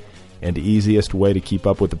best and easiest way to keep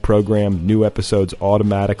up with the program. New episodes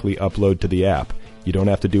automatically upload to the app. You don't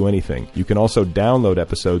have to do anything. You can also download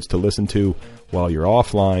episodes to listen to while you're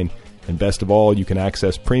offline. And best of all, you can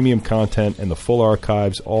access premium content and the full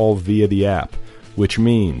archives all via the app, which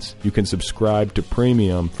means you can subscribe to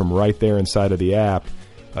premium from right there inside of the app.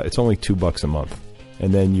 It's only $2 a month.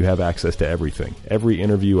 And then you have access to everything. Every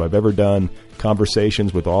interview I've ever done,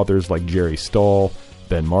 conversations with authors like Jerry Stahl,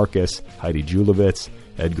 Ben Marcus, Heidi Julavitz,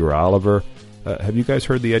 Edgar Oliver. Have you guys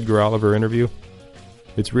heard the Edgar Oliver interview?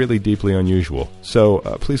 It's really deeply unusual. So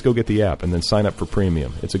please go get the app and then sign up for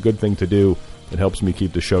premium. It's a good thing to do. It helps me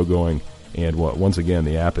keep the show going. And once again,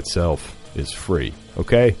 the app itself is free.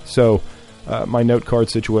 Okay? So my note card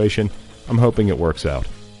situation, I'm hoping it works out.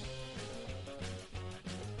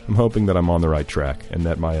 I'm hoping that I'm on the right track and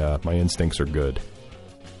that my instincts are good.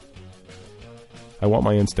 I want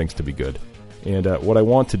my instincts to be good. And what I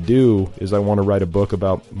want to do is I want to write a book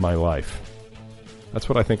about my life. That's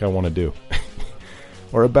what I think I want to do.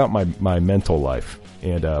 Or about my mental life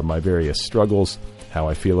and my various struggles, how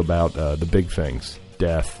I feel about the big things,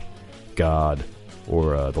 death, God,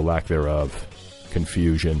 or the lack thereof,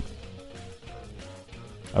 confusion.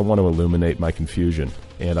 I want to illuminate my confusion,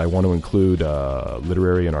 and I want to include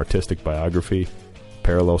literary and artistic biography,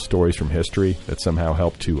 parallel stories from history that somehow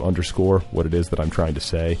help to underscore what it is that I'm trying to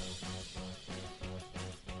say.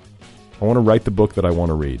 I want to write the book that I want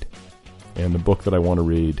to read, and the book that I want to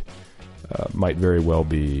read might very well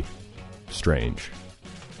be strange.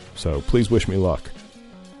 So please wish me luck.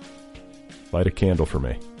 Light a candle for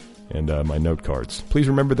me and my note cards. Please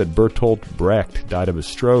remember that Bertolt Brecht died of a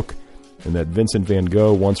stroke and that Vincent van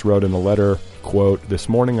Gogh once wrote in a letter, quote, "This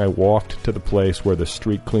morning I walked to the place where the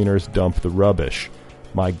street cleaners dump the rubbish.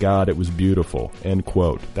 My God, it was beautiful," end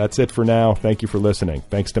quote. That's it for now. Thank you for listening.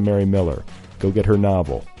 Thanks to Mary Miller. Go get her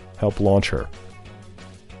novel. Help launch her.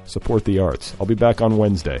 Support the arts. I'll be back on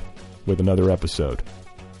Wednesday with another episode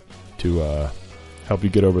to help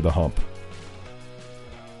you get over the hump.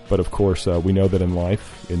 But of course, we know that in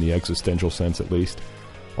life, in the existential sense at least,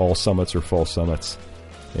 all summits are false summits,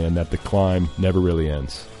 and that the climb never really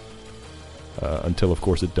ends. Until, of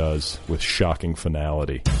course, it does, with shocking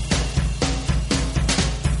finality.